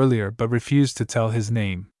phoned us earlier but refused to tell his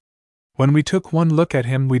name. When we took one look at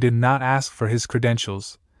him, we did not ask for his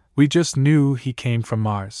credentials. We just knew he came from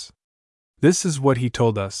Mars. This is what he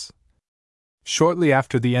told us. Shortly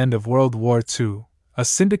after the end of World War II, a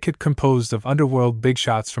syndicate composed of underworld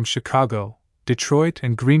bigshots from Chicago, Detroit,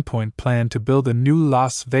 and Greenpoint planned to build a new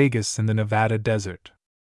Las Vegas in the Nevada desert.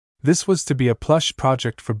 This was to be a plush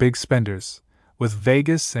project for big spenders, with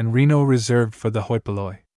Vegas and Reno reserved for the hoi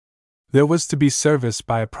polloi. There was to be service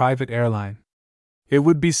by a private airline. It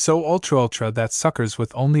would be so ultra that suckers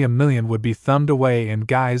with only $1 million would be thumbed away and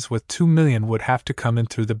guys with $2 million would have to come in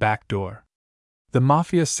through the back door. The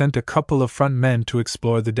Mafia sent a couple of front men to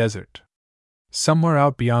explore the desert. Somewhere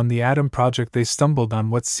out beyond the Atom Project they stumbled on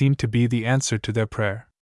what seemed to be the answer to their prayer.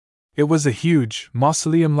 It was a huge,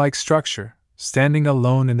 mausoleum-like structure, standing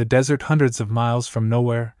alone in the desert hundreds of miles from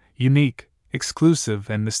nowhere, unique, exclusive,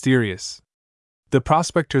 and mysterious. The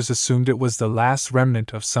prospectors assumed it was the last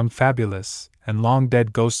remnant of some fabulous and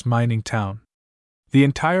long-dead ghost mining town. The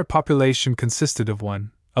entire population consisted of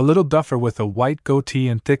one, a little duffer with a white goatee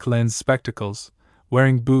and thick lens spectacles,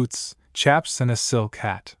 wearing boots, chaps, and a silk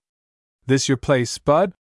hat. "This your place,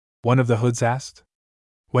 bud?" one of the hoods asked.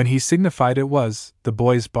 When he signified it was, the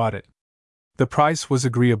boys bought it. The price was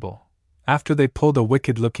agreeable, after they pulled a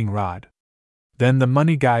wicked-looking rod. Then the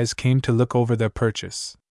money guys came to look over their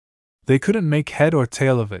purchase. They couldn't make head or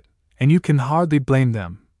tail of it, and you can hardly blame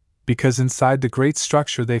them, because inside the great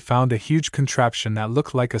structure they found a huge contraption that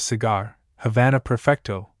looked like a cigar, Havana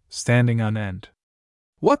Perfecto, standing on end.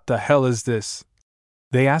 "What the hell is this?"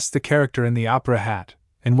 they asked the character in the opera hat,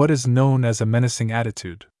 in what is known as a menacing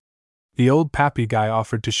attitude. The old pappy guy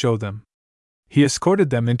offered to show them. He escorted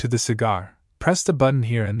them into the cigar, pressed a button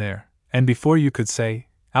here and there, and before you could say,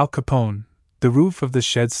 Al Capone, the roof of the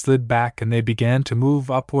shed slid back and they began to move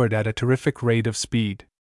upward at a terrific rate of speed.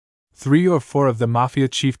 3 or 4 of the mafia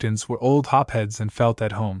chieftains were old hopheads and felt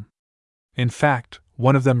at home. In fact,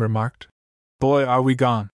 one of them remarked, "Boy, are we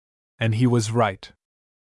gone!" And he was right.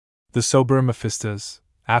 The sober Mephistos,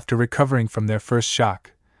 after recovering from their first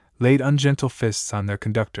shock, laid ungentle fists on their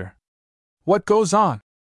conductor. "What goes on?"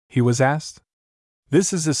 he was asked.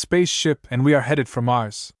 "This is a spaceship and we are headed for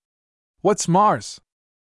Mars." "What's Mars?"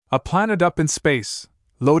 "A planet up in space,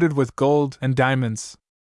 loaded with gold and diamonds."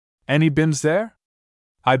 "Any bims there?"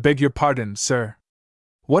 "I beg your pardon, sir."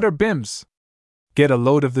 "What are bims?" "Get a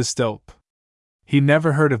load of this dope." He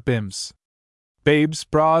never heard of bims. "Babes,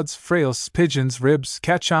 broads, frails, pigeons, ribs,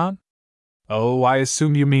 catch on?" "Oh, I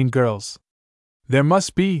assume you mean girls." "There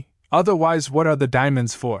must be, otherwise what are the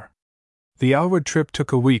diamonds for?" The outward trip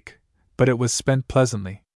took a week, but it was spent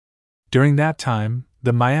pleasantly. During that time,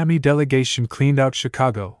 the Miami delegation cleaned out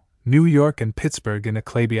Chicago, New York, and Pittsburgh in a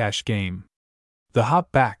Claybyash game. The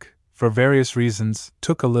hop back, for various reasons,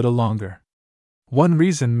 took a little longer. One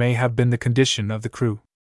reason may have been the condition of the crew.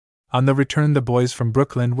 On the return, the boys from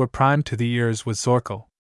Brooklyn were primed to the ears with Zorkel.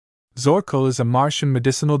 Zorkel is a Martian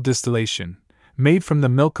medicinal distillation, made from the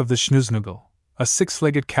milk of the Schnooznugel, a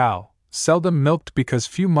 6-legged cow, seldom milked because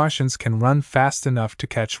few Martians can run fast enough to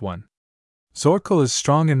catch one. Zorkel is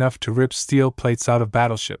strong enough to rip steel plates out of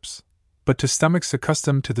battleships, but to stomachs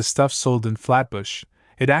accustomed to the stuff sold in Flatbush,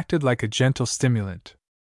 it acted like a gentle stimulant.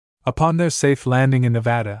 Upon their safe landing in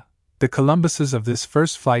Nevada, the Columbuses of this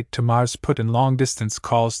first flight to Mars put in long-distance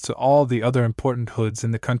calls to all the other important hoods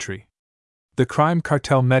in the country. The crime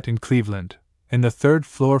cartel met in Cleveland, in the 3rd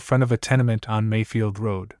floor front of a tenement on Mayfield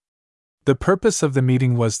Road. The purpose of the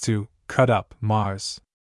meeting was to cut up Mars.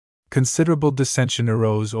 Considerable dissension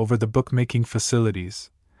arose over the bookmaking facilities,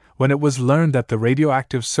 when it was learned that the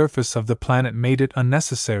radioactive surface of the planet made it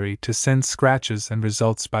unnecessary to send scratches and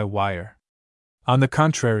results by wire. On the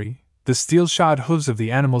contrary, the steel-shod hooves of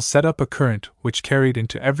the animals set up a current which carried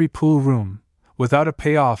into every pool room, without a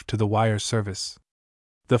payoff to the wire service.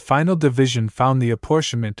 The final division found the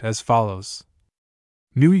apportionment as follows: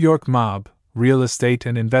 New York mob, real estate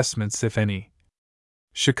and investments, if any.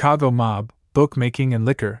 Chicago mob, bookmaking and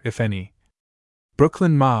liquor, if any.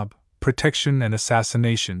 Brooklyn mob, protection and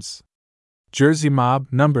assassinations. Jersey mob,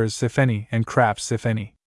 numbers, if any, and craps, if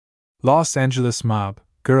any. Los Angeles mob,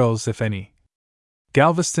 girls, if any.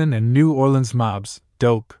 Galveston and New Orleans mobs,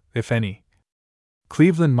 dope, if any.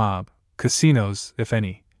 Cleveland mob, casinos, if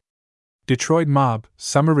any. Detroit mob,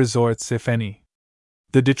 summer resorts, if any.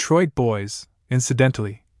 The Detroit boys,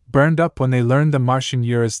 incidentally, burned up when they learned the Martian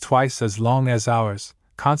year is twice as long as ours,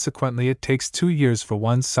 consequently it takes 2 years for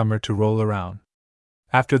one summer to roll around.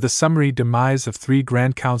 After the summary demise of 3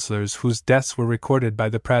 Grand Councilors whose deaths were recorded by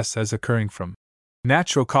the press as occurring from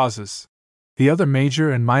natural causes, the other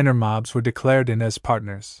major and minor mobs were declared in as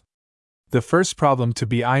partners. The first problem to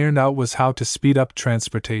be ironed out was how to speed up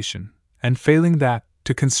transportation, and failing that,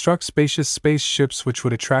 to construct spacious spaceships which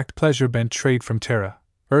would attract pleasure-bent trade from Terra,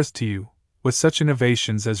 Earth to you, with such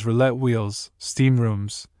innovations as roulette wheels, steam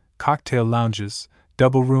rooms, cocktail lounges,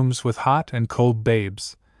 double rooms with hot and cold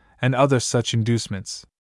babes, and other such inducements.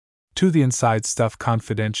 To the inside stuff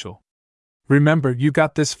confidential. Remember, you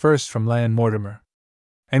got this first from Lan Mortimer.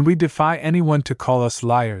 And we defy anyone to call us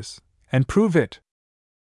liars, and prove it.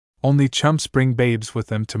 Only chumps bring babes with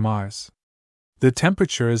them to Mars. The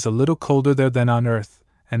temperature is a little colder there than on Earth,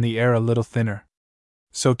 and the air a little thinner.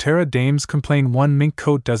 So Terra dames complain one mink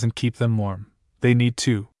coat doesn't keep them warm, they need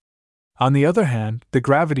 2. On the other hand, the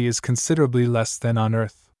gravity is considerably less than on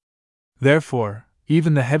Earth. Therefore,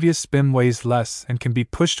 even the heaviest spin weighs less and can be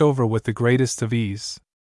pushed over with the greatest of ease.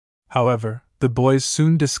 However, the boys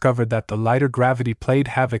soon discovered that the lighter gravity played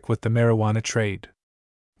havoc with the marijuana trade.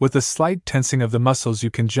 With a slight tensing of the muscles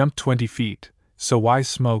you can jump 20 feet, so why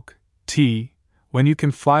smoke tea when you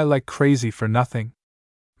can fly like crazy for nothing?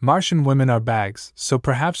 Martian women are bags, so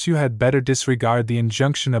perhaps you had better disregard the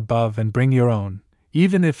injunction above and bring your own,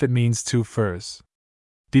 even if it means 2 furs.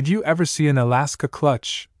 Did you ever see an Alaska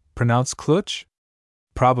clutch, pronounced clutch?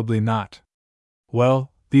 Probably not.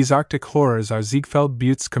 Well, these Arctic horrors are Ziegfeld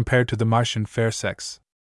buttes compared to the Martian fair sex.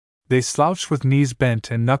 They slouch with knees bent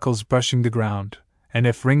and knuckles brushing the ground, and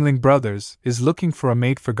if Ringling Brothers is looking for a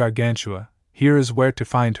mate for Gargantua, here is where to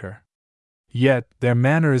find her. Yet, their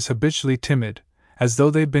manner is habitually timid, as though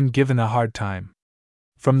they've been given a hard time.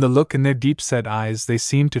 From the look in their deep-set eyes, they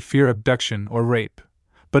seemed to fear abduction or rape,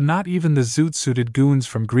 but not even the zoot-suited goons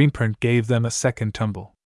from Greenprint gave them a second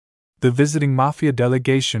tumble. The visiting Mafia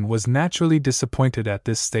delegation was naturally disappointed at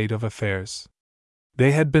this state of affairs.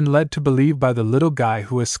 They had been led to believe by the little guy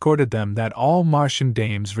who escorted them that all Martian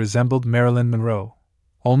dames resembled Marilyn Monroe,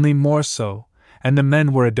 only more so, and the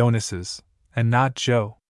men were Adonises, and not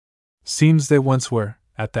Joe. Seems they once were,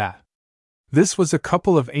 at that. This was a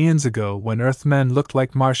couple of aeons ago when Earthmen looked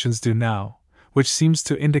like Martians do now, which seems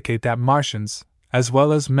to indicate that Martians, as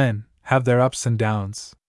well as men, have their ups and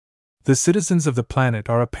downs. The citizens of the planet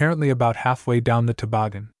are apparently about halfway down the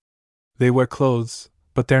toboggan. They wear clothes,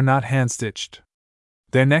 but they're not hand-stitched.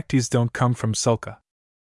 Their neckties don't come from Sulca.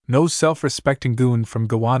 No self-respecting goon from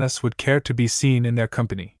Gowanus would care to be seen in their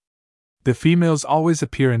company. The females always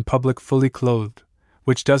appear in public fully clothed,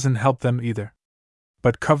 which doesn't help them either.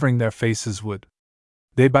 But covering their faces would.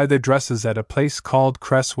 They buy their dresses at a place called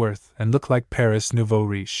Cressworth and look like Paris Nouveau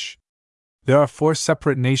Riche. There are 4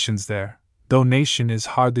 separate nations there, though nation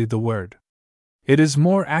is hardly the word. It is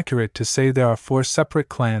more accurate to say there are 4 separate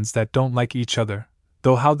clans that don't like each other,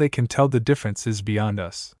 though how they can tell the difference is beyond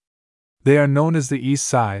us. They are known as the East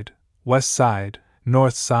Side, West Side,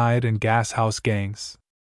 North Side, and Gas House gangs.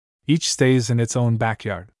 Each stays in its own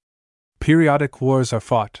backyard. Periodic wars are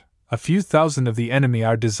fought, a few thousand of the enemy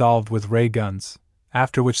are dissolved with ray guns,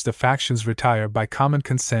 after which the factions retire by common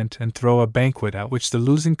consent and throw a banquet at which the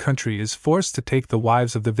losing country is forced to take the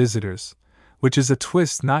wives of the visitors, which is a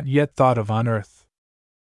twist not yet thought of on Earth.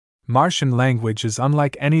 Martian language is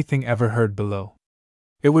unlike anything ever heard below.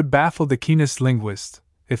 It would baffle the keenest linguist,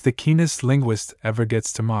 if the keenest linguist ever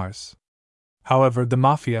gets to Mars. However, the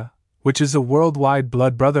Mafia, which is a worldwide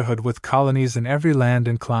blood brotherhood with colonies in every land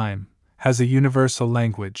and clime, has a universal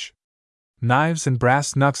language. Knives and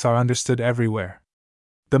brass knucks are understood everywhere.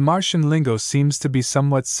 The Martian lingo seems to be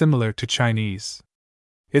somewhat similar to Chinese.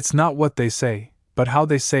 It's not what they say, but how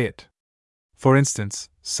they say it. For instance,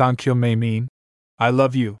 Sankyo may mean, I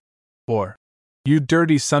love you, or, you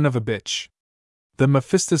dirty son of a bitch. The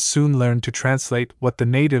Mephistos soon learned to translate what the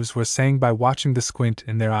natives were saying by watching the squint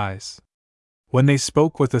in their eyes. When they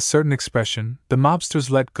spoke with a certain expression, the mobsters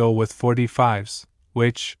let go with 45s,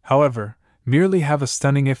 which, however, merely have a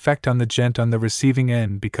stunning effect on the gent on the receiving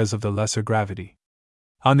end because of the lesser gravity.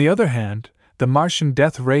 On the other hand, the Martian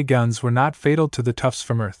death ray guns were not fatal to the toughs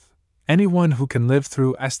from Earth. Anyone who can live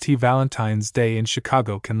through St. Valentine's Day in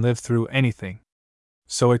Chicago can live through anything.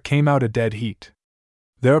 So it came out a dead heat.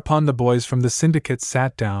 Thereupon the boys from the syndicate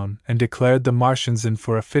sat down and declared the Martians in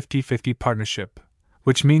for a 50-50 partnership,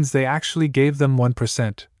 which means they actually gave them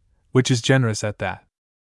 1%, which is generous at that.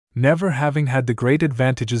 Never having had the great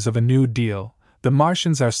advantages of a New Deal, the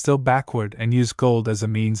Martians are still backward and use gold as a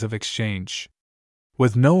means of exchange.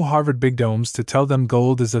 With no Harvard big domes to tell them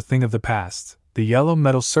gold is a thing of the past, the yellow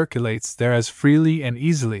metal circulates there as freely and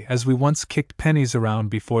easily as we once kicked pennies around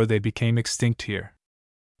before they became extinct here.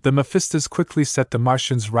 The Mephistos quickly set the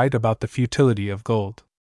Martians right about the futility of gold.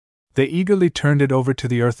 They eagerly turned it over to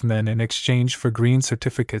the Earthmen in exchange for green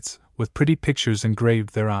certificates with pretty pictures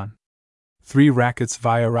engraved thereon. 3 rackets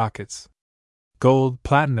via rockets. Gold,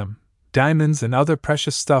 platinum, diamonds, and other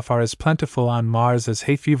precious stuff are as plentiful on Mars as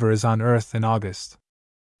hay fever is on Earth in August.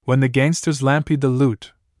 When the gangsters lampied the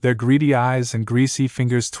loot, their greedy eyes and greasy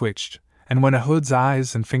fingers twitched, and when a hood's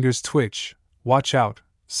eyes and fingers twitch, watch out,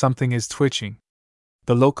 something is twitching.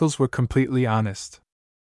 The locals were completely honest.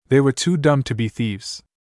 They were too dumb to be thieves.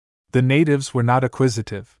 The natives were not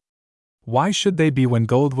acquisitive. Why should they be when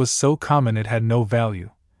gold was so common it had no value,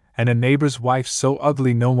 and a neighbor's wife so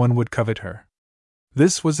ugly no one would covet her?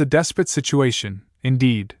 This was a desperate situation,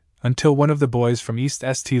 indeed, until one of the boys from East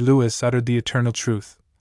St. Louis uttered the eternal truth.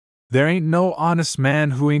 There ain't no honest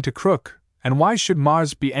man who ain't a crook, and why should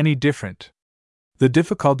Mars be any different? The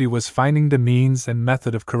difficulty was finding the means and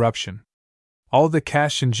method of corruption. All the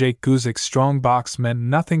cash in Jake Guzik's strong box meant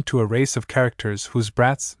nothing to a race of characters whose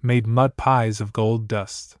brats made mud pies of gold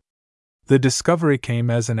dust. The discovery came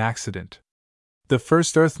as an accident. The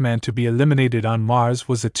first Earthman to be eliminated on Mars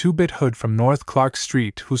was a 2-bit hood from North Clark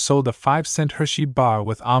Street who sold a 5-cent Hershey bar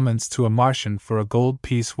with almonds to a Martian for a gold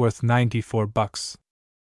piece worth $94.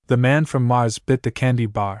 The man from Mars bit the candy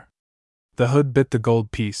bar. The hood bit the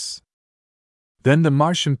gold piece. Then the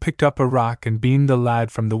Martian picked up a rock and beamed the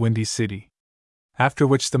lad from the Windy City. After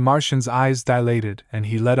which the Martian's eyes dilated and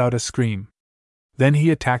he let out a scream. Then he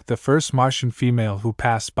attacked the first Martian female who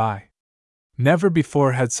passed by. Never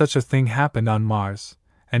before had such a thing happened on Mars,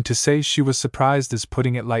 and to say she was surprised is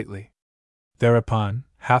putting it lightly. Thereupon,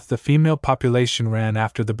 half the female population ran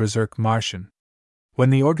after the berserk Martian. When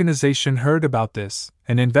the organization heard about this,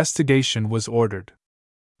 an investigation was ordered.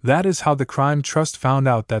 That is how the Crime Trust found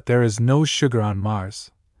out that there is no sugar on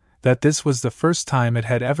Mars, that this was the first time it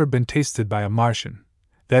had ever been tasted by a Martian,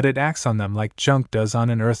 that it acts on them like junk does on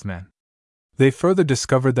an Earthman. They further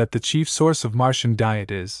discovered that the chief source of Martian diet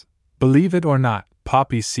is, believe it or not,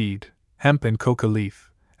 poppy seed, hemp and coca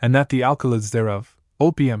leaf, and that the alkaloids thereof,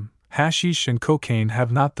 opium, hashish and cocaine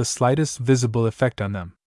have not the slightest visible effect on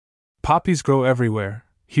them. Poppies grow everywhere,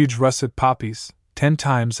 huge russet poppies, 10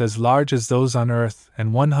 times as large as those on Earth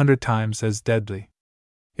and 100 times as deadly.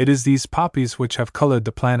 It is these poppies which have colored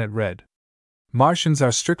the planet red. Martians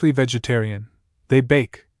are strictly vegetarian. They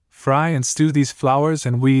bake, fry and stew these flowers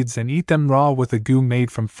and weeds and eat them raw with a goo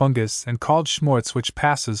made from fungus and called schmorts, which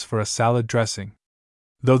passes for a salad dressing.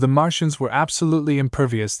 Though the Martians were absolutely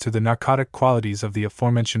impervious to the narcotic qualities of the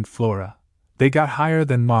aforementioned flora, they got higher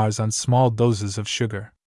than Mars on small doses of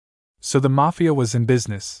sugar. So the Mafia was in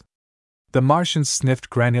business. The Martians sniffed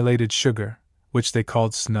granulated sugar, which they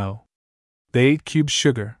called snow. They ate cube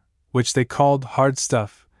sugar, which they called hard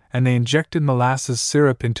stuff, and they injected molasses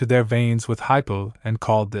syrup into their veins with hypo and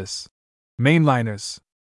called this mainliners.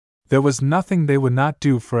 There was nothing they would not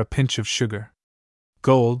do for a pinch of sugar.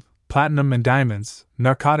 Gold, platinum and diamonds,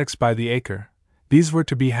 narcotics by the acre, these were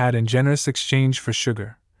to be had in generous exchange for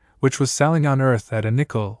sugar, which was selling on Earth at a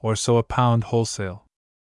nickel or so a pound wholesale.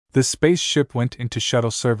 The spaceship went into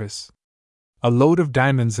shuttle service. A load of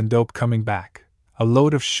diamonds and dope coming back, a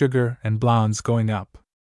load of sugar and blondes going up.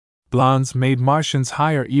 Blondes made Martians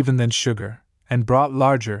higher even than sugar, and brought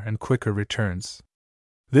larger and quicker returns.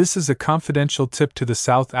 This is a confidential tip to the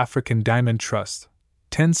South African Diamond Trust.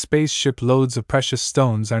 10 spaceship loads of precious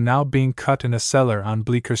stones are now being cut in a cellar on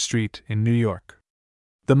Bleecker Street in New York.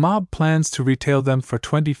 The mob plans to retail them for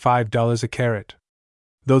 $25 a carat.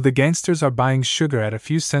 Though the gangsters are buying sugar at a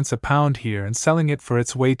few cents a pound here and selling it for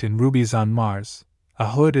its weight in rubies on Mars,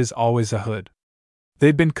 a hood is always a hood.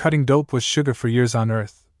 They'd been cutting dope with sugar for years on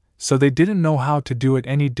Earth, so they didn't know how to do it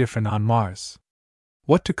any different on Mars.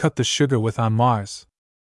 What to cut the sugar with on Mars?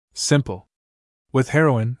 Simple. With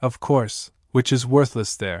heroin, of course, which is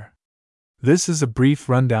worthless there. This is a brief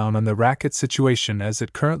rundown on the racket situation as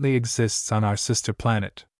it currently exists on our sister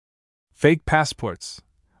planet. Fake passports.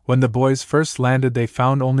 When the boys first landed, they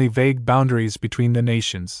found only vague boundaries between the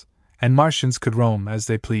nations, and Martians could roam as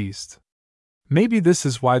they pleased. Maybe this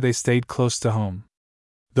is why they stayed close to home.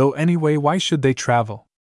 Though anyway, why should they travel?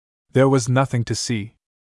 There was nothing to see.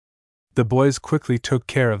 The boys quickly took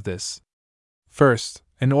care of this. First,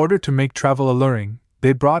 in order to make travel alluring,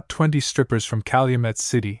 they brought 20 strippers from Calumet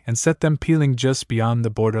City and set them peeling just beyond the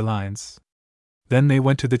border lines. Then they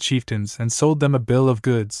went to the chieftains and sold them a bill of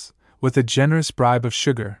goods, with a generous bribe of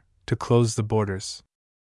sugar, to close the borders.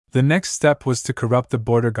 The next step was to corrupt the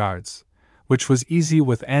border guards, which was easy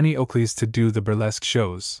with Annie Oakley's to do the burlesque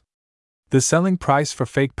shows. The selling price for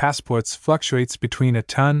fake passports fluctuates between a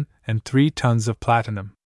ton and 3 tons of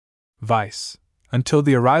platinum. Vice. Until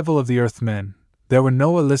the arrival of the Earthmen, there were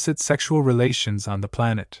no illicit sexual relations on the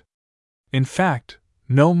planet. In fact,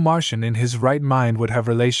 no Martian in his right mind would have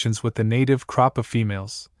relations with the native crop of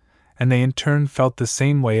females, and they in turn felt the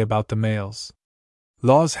same way about the males.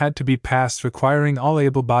 Laws had to be passed requiring all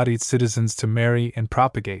able-bodied citizens to marry and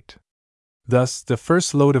propagate. Thus, the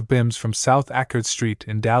first load of bims from South Ackerd Street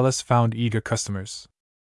in Dallas found eager customers.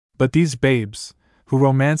 But these babes, who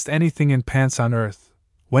romanced anything in pants on Earth,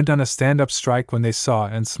 went on a stand-up strike when they saw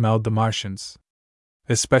and smelled the Martians.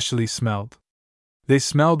 Especially smelled. They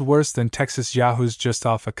smelled worse than Texas yahoos just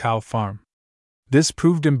off a cow farm. This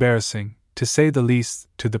proved embarrassing, to say the least,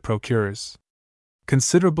 to the procurers.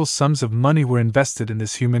 Considerable sums of money were invested in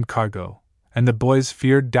this human cargo, and the boys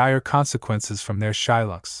feared dire consequences from their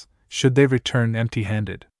Shylocks, should they return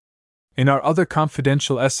empty-handed. In our other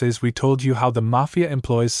confidential essays we told you how the Mafia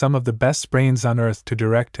employs some of the best brains on Earth to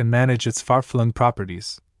direct and manage its far-flung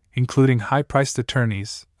properties, including high-priced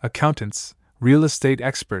attorneys, accountants, real estate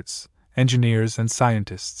experts, engineers and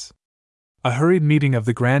scientists. A hurried meeting of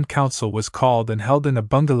the Grand Council was called and held in a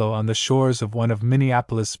bungalow on the shores of one of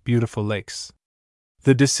Minneapolis' beautiful lakes.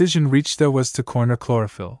 The decision reached there was to corner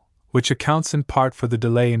chlorophyll, which accounts in part for the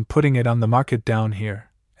delay in putting it on the market down here,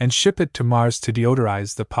 and ship it to Mars to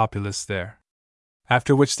deodorize the populace there.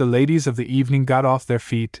 After which the ladies of the evening got off their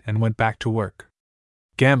feet and went back to work.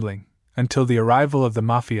 Gambling. Until the arrival of the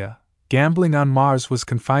Mafia, gambling on Mars was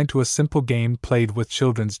confined to a simple game played with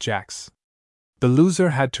children's jacks. The loser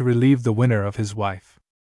had to relieve the winner of his wife.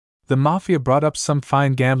 The Mafia brought up some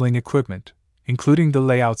fine gambling equipment, including the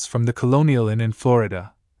layouts from the Colonial Inn in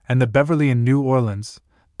Florida, and the Beverly in New Orleans,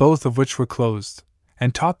 both of which were closed,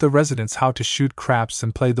 and taught the residents how to shoot craps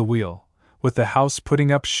and play the wheel, with the house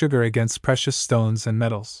putting up sugar against precious stones and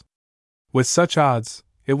metals. With such odds,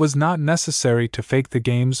 it was not necessary to fake the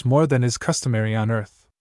games more than is customary on Earth.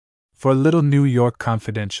 For Little New York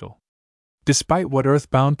Confidential. Despite what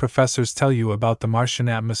Earthbound professors tell you about the Martian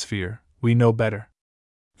atmosphere, we know better.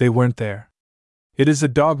 They weren't there. It is a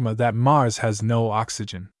dogma that Mars has no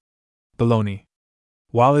oxygen. Baloney.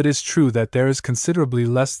 While it is true that there is considerably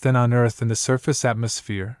less than on Earth in the surface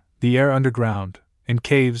atmosphere, the air underground, in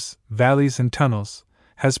caves, valleys, and tunnels,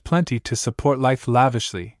 has plenty to support life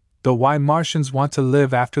lavishly, though why Martians want to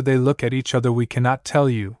live after they look at each other we cannot tell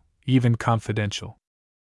you, even confidential.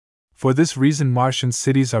 For this reason, Martian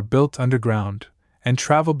cities are built underground, and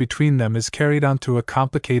travel between them is carried on through a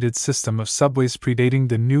complicated system of subways predating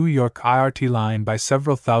the New York IRT line by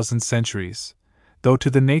several thousand centuries, though to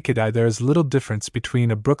the naked eye there is little difference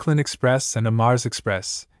between a Brooklyn Express and a Mars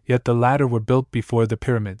Express, yet the latter were built before the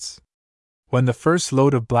pyramids. When the first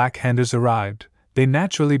load of Black-Handers arrived, they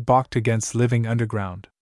naturally balked against living underground.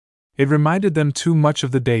 It reminded them too much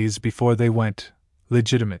of the days before they went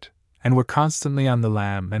legitimate, and were constantly on the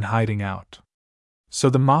lam and hiding out. So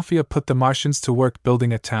the Mafia put the Martians to work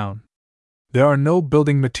building a town. There are no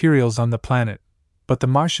building materials on the planet, but the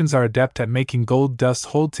Martians are adept at making gold dust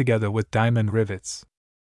hold together with diamond rivets.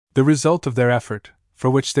 The result of their effort, for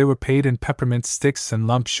which they were paid in peppermint sticks and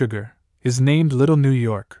lump sugar, is named Little New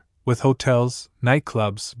York, with hotels,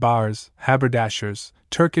 nightclubs, bars, haberdashers,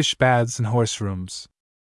 Turkish baths, and horse rooms.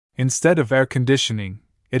 Instead of air conditioning,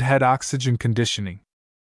 it had oxygen conditioning.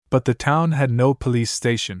 But the town had no police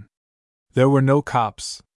station. There were no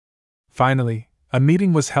cops. Finally, a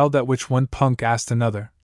meeting was held at which one punk asked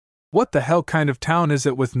another, "What the hell kind of town is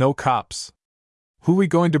it with no cops? Who we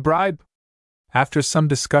going to bribe?" After some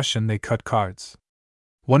discussion, they cut cards.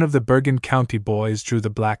 One of the Bergen County boys drew the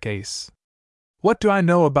black ace. "What do I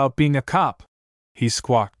know about being a cop?" he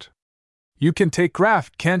squawked. "You can take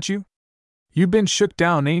graft, can't you? You been shook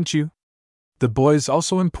down, ain't you?" The boys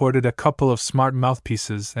also imported a couple of smart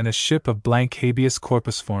mouthpieces and a ship of blank habeas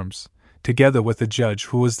corpus forms, together with a judge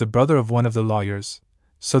who was the brother of one of the lawyers,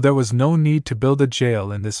 so there was no need to build a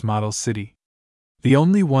jail in this model city. The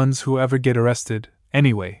only ones who ever get arrested,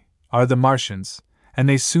 anyway, are the Martians, and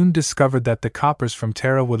they soon discovered that the coppers from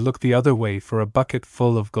Terra would look the other way for a bucket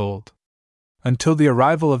full of gold. Until the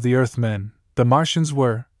arrival of the Earthmen, the Martians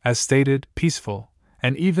were, as stated, peaceful,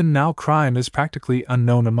 and even now crime is practically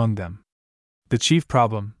unknown among them. The chief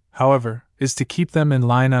problem, however, is to keep them in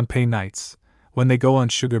line on pay nights, when they go on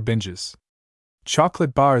sugar binges.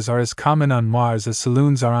 Chocolate bars are as common on Mars as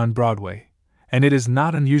saloons are on Broadway, and it is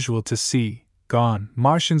not unusual to see, gone,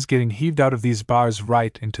 Martians getting heaved out of these bars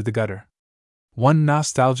right into the gutter. One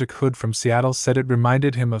nostalgic hood from Seattle said it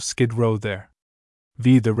reminded him of Skid Row there.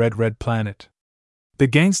 The Red Planet. The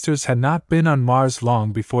gangsters had not been on Mars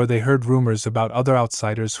long before they heard rumors about other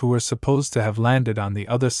outsiders who were supposed to have landed on the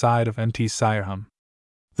other side of Mt. Sirehum.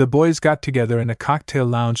 The boys got together in a cocktail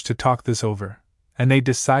lounge to talk this over, and they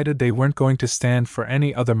decided they weren't going to stand for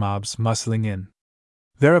any other mobs muscling in.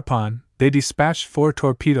 Thereupon, they dispatched 4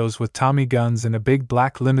 torpedoes with Tommy guns in a big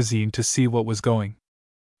black limousine to see what was going.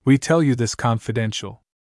 We tell you this confidential.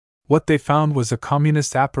 What they found was a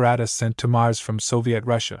communist apparatus sent to Mars from Soviet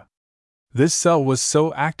Russia. This cell was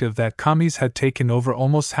so active that commies had taken over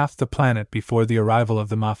almost half the planet before the arrival of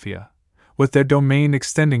the Mafia, with their domain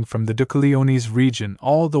extending from the Ducaleones region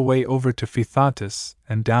all the way over to Phythontis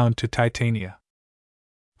and down to Titania.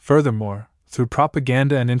 Furthermore, through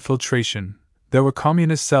propaganda and infiltration, there were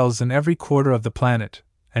communist cells in every quarter of the planet,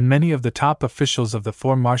 and many of the top officials of the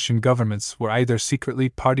 4 Martian governments were either secretly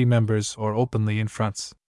party members or openly in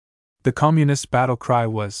fronts. The communist battle cry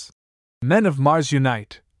was, "Men of Mars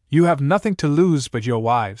unite! You have nothing to lose but your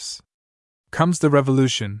wives." Comes the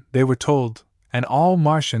revolution, they were told, and all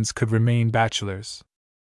Martians could remain bachelors.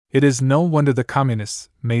 It is no wonder the communists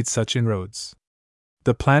made such inroads.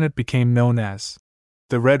 The planet became known as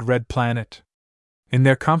the Red Planet. In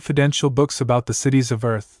their confidential books about the cities of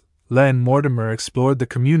Earth, Le and Mortimer explored the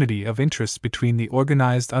community of interest between the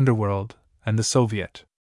organized underworld and the Soviet.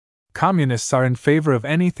 Communists are in favor of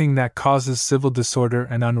anything that causes civil disorder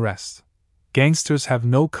and unrest. Gangsters have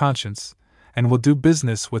no conscience, and will do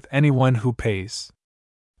business with anyone who pays.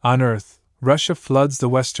 On Earth, Russia floods the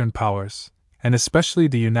Western powers, and especially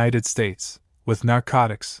the United States, with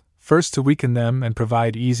narcotics, first to weaken them and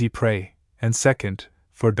provide easy prey, and second,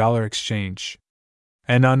 for dollar exchange.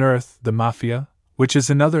 And on Earth, the Mafia, which is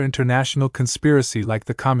another international conspiracy like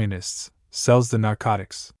the communists, sells the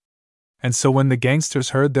narcotics. And so when the gangsters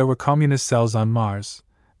heard there were communist cells on Mars,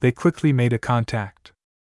 they quickly made a contact.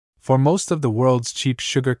 For most of the world's cheap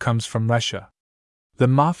sugar comes from Russia. The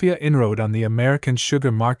Mafia inroad on the American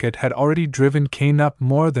sugar market had already driven cane up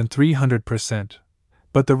more than 300%,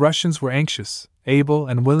 but the Russians were anxious, able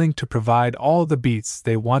and willing to provide all the beats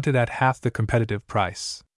they wanted at half the competitive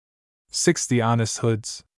price. 6. The honest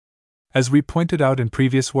hoods. As we pointed out in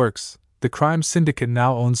previous works, the crime syndicate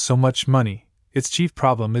now owns so much money, its chief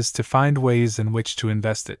problem is to find ways in which to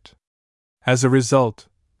invest it. As a result,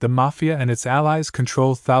 the Mafia and its allies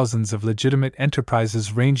control thousands of legitimate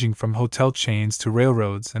enterprises ranging from hotel chains to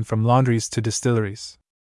railroads and from laundries to distilleries.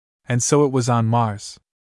 And so it was on Mars.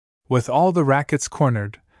 With all the rackets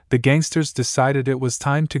cornered, the gangsters decided it was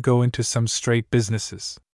time to go into some straight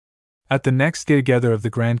businesses. At the next get-together of the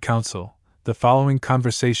Grand Council, the following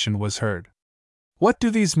conversation was heard. "What do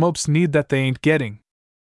these mopes need that they ain't getting?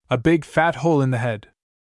 A big fat hole in the head.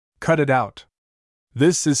 Cut it out.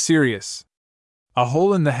 This is serious. A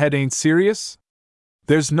hole in the head ain't serious?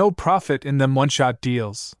 There's no profit in them one-shot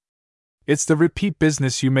deals. It's the repeat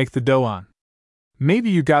business you make the dough on. Maybe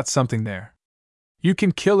you got something there. You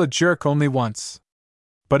can kill a jerk only once.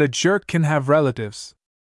 But a jerk can have relatives.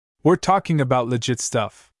 We're talking about legit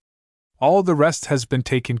stuff. All the rest has been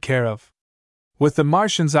taken care of. With the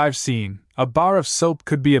Martians I've seen, a bar of soap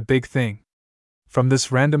could be a big thing." From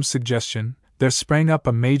this random suggestion, there sprang up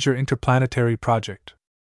a major interplanetary project.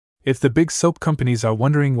 If the big soap companies are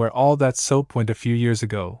wondering where all that soap went a few years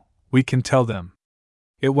ago, we can tell them.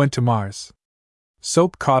 It went to Mars.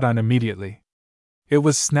 Soap caught on immediately. It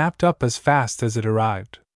was snapped up as fast as it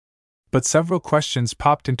arrived. But several questions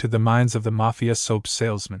popped into the minds of the Mafia soap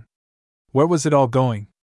salesman. Where was it all going?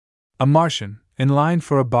 A Martian, in line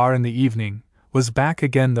for a bar in the evening, was back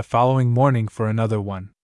again the following morning for another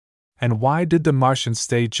one. And why did the Martians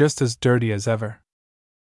stay just as dirty as ever?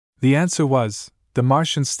 The answer was, the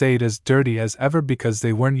Martians stayed as dirty as ever because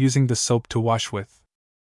they weren't using the soap to wash with.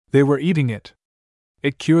 They were eating it.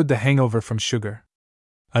 It cured the hangover from sugar.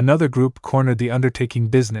 Another group cornered the undertaking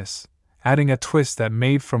business, adding a twist that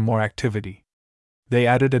made for more activity. They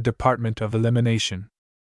added a department of elimination.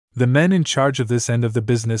 The men in charge of this end of the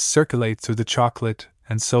business circulate through the chocolate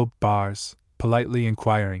and soap bars, politely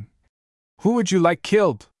inquiring, "Who would you like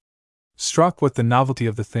killed?" Struck with the novelty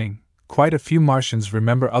of the thing, quite a few Martians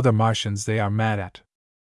remember other Martians they are mad at.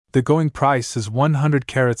 The going price is 100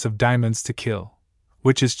 carats of diamonds to kill,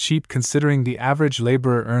 which is cheap considering the average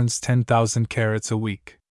laborer earns 10,000 carats a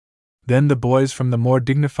week. Then the boys from the more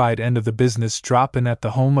dignified end of the business drop in at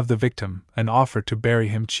the home of the victim and offer to bury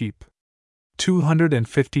him cheap.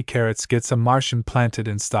 250 carats gets a Martian planted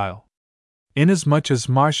in style. Inasmuch as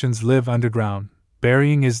Martians live underground,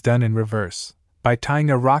 burying is done in reverse, by tying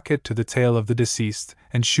a rocket to the tail of the deceased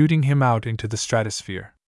and shooting him out into the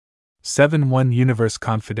stratosphere. 7.1 Universe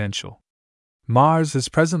Confidential. Mars is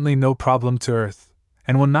presently no problem to Earth,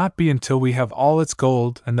 and will not be until we have all its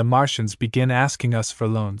gold and the Martians begin asking us for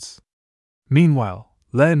loans. Meanwhile,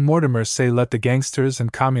 Le and Mortimer say let the gangsters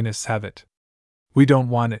and communists have it. We don't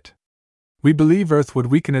want it. We believe Earth would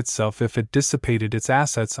weaken itself if it dissipated its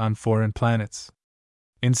assets on foreign planets.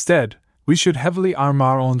 Instead, we should heavily arm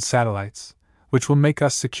our own satellites, which will make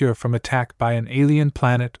us secure from attack by an alien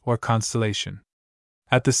planet or constellation.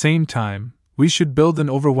 At the same time, we should build an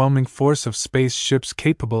overwhelming force of space ships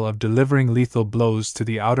capable of delivering lethal blows to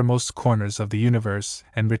the outermost corners of the universe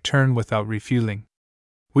and return without refueling.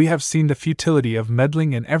 We have seen the futility of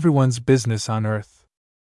meddling in everyone's business on Earth.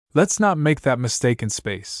 Let's not make that mistake in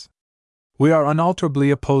space. We are unalterably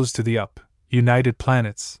opposed to the United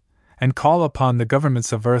Planets, and call upon the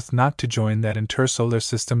governments of Earth not to join that intersolar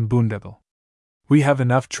system boondoggle. We have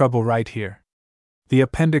enough trouble right here. The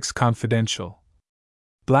Appendix Confidential.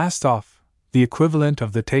 Blast off, the equivalent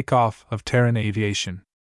of the takeoff of Terran aviation.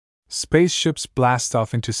 Spaceships blast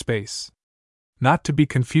off into space. Not to be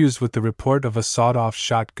confused with the report of a sawed-off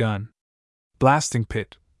shotgun. Blasting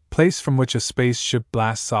pit, place from which a spaceship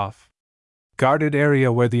blasts off. Guarded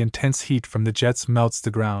area where the intense heat from the jets melts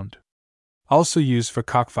the ground. Also used for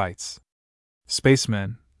cockfights.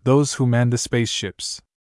 Spacemen, those who man the spaceships.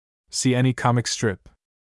 See any comic strip.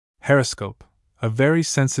 Haroscope, a very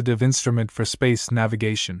sensitive instrument for space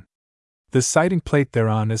navigation. The sighting plate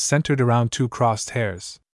thereon is centered around two crossed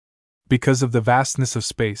hairs. Because of the vastness of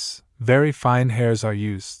space, very fine hairs are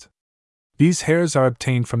used. These hairs are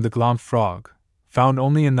obtained from the glom frog, found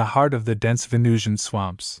only in the heart of the dense Venusian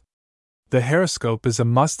swamps. The haroscope is a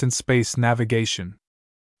must in space navigation.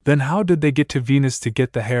 Then how did they get to Venus to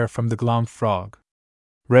get the hair from the glom frog?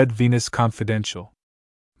 Read Venus Confidential.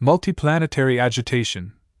 Multiplanetary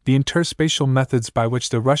agitation, the interspatial methods by which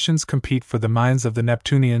the Russians compete for the minds of the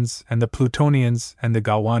Neptunians and the Plutonians and the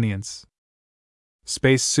Galwanians.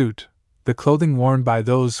 Space suit, the clothing worn by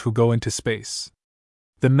those who go into space.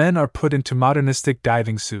 The men are put into modernistic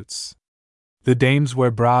diving suits. The dames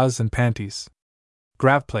wear bras and panties.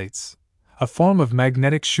 Grav plates, a form of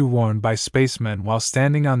magnetic shoe worn by spacemen while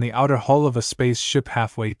standing on the outer hull of a spaceship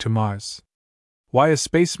halfway to Mars. Why a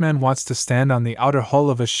spaceman wants to stand on the outer hull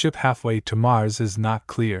of a ship halfway to Mars is not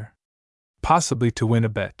clear. Possibly to win a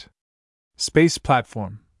bet. Space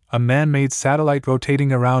platform, a man-made satellite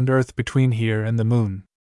rotating around Earth between here and the Moon.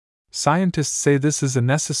 Scientists say this is a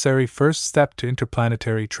necessary first step to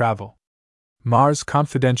interplanetary travel. Mars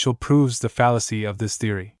Confidential proves the fallacy of this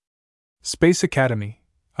theory. Space Academy,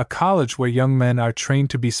 a college where young men are trained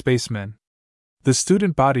to be spacemen. The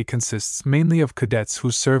student body consists mainly of cadets who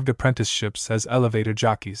served apprenticeships as elevator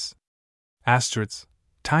jockeys. Asteroids,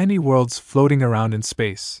 tiny worlds floating around in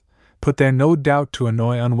space, put there no doubt to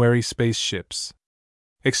annoy unwary spaceships.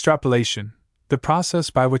 Extrapolation, the process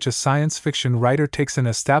by which a science fiction writer takes an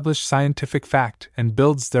established scientific fact and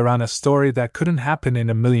builds thereon a story that couldn't happen in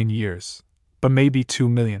 1,000,000 years, but maybe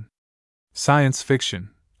 2,000,000. Science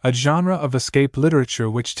fiction, a genre of escape literature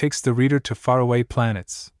which takes the reader to faraway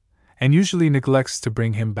planets, and usually neglects to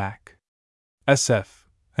bring him back. SF,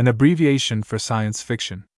 an abbreviation for science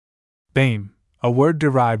fiction. BAME, a word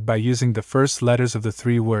derived by using the first letters of the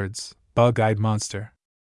 3 words, bug-eyed monster.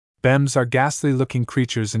 BEMs are ghastly-looking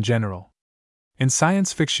creatures in general. In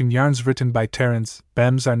science fiction yarns written by Terrans,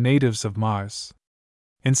 BEMs are natives of Mars.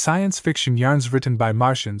 In science fiction yarns written by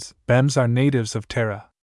Martians, BEMs are natives of Terra.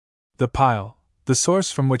 The pile, the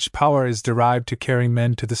source from which power is derived to carry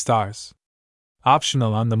men to the stars.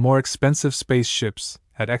 Optional on the more expensive spaceships,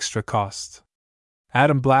 at extra cost.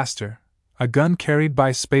 Atom blaster, a gun carried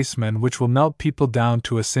by spacemen which will melt people down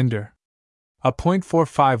to a cinder. A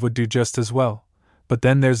 .45 would do just as well, but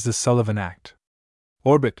then there's the Sullivan Act.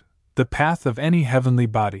 Orbit, the path of any heavenly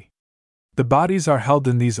body. The bodies are held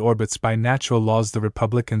in these orbits by natural laws the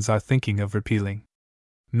Republicans are thinking of repealing.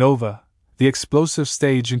 Nova, the explosive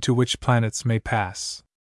stage into which planets may pass.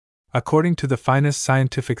 According to the finest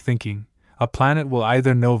scientific thinking, a planet will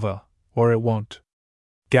either nova, or it won't.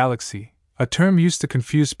 Galaxy, a term used to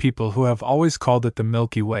confuse people who have always called it the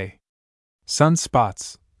Milky Way.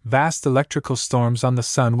 Sunspots, vast electrical storms on the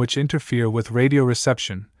sun which interfere with radio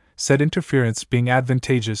reception, said interference being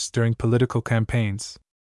advantageous during political campaigns.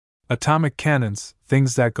 Atomic cannons,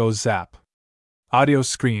 things that go zap. Audio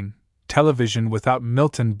screen, television without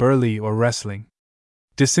Milton Berle or wrestling.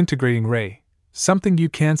 Disintegrating ray, something you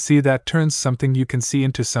can't see that turns something you can see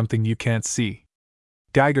into something you can't see.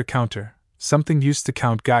 Geiger counter, something used to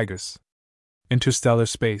count Geigers. Interstellar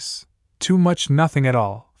space, too much nothing at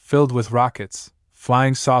all, filled with rockets,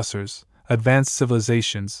 flying saucers, advanced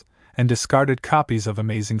civilizations, and discarded copies of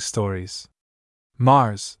amazing stories.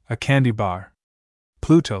 Mars, a candy bar.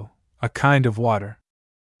 Pluto, a kind of water.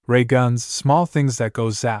 Ray guns, small things that go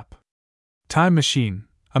zap. Time machine,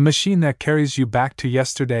 a machine that carries you back to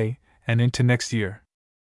yesterday and into next year.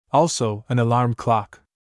 Also, an alarm clock.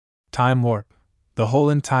 Time warp, the hole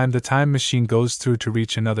in time the time machine goes through to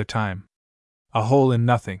reach another time. A hole in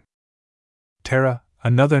nothing. Terra,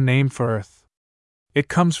 another name for Earth. It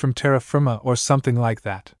comes from terra firma or something like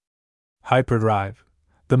that. Hyperdrive,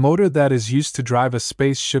 the motor that is used to drive a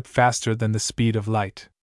spaceship faster than the speed of light.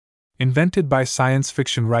 Invented by science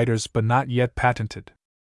fiction writers but not yet patented.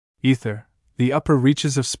 Ether, the upper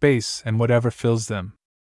reaches of space and whatever fills them.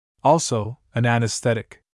 Also, an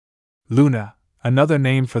anesthetic. Luna, another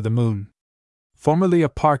name for the moon. Formerly a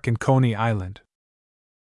park in Coney Island.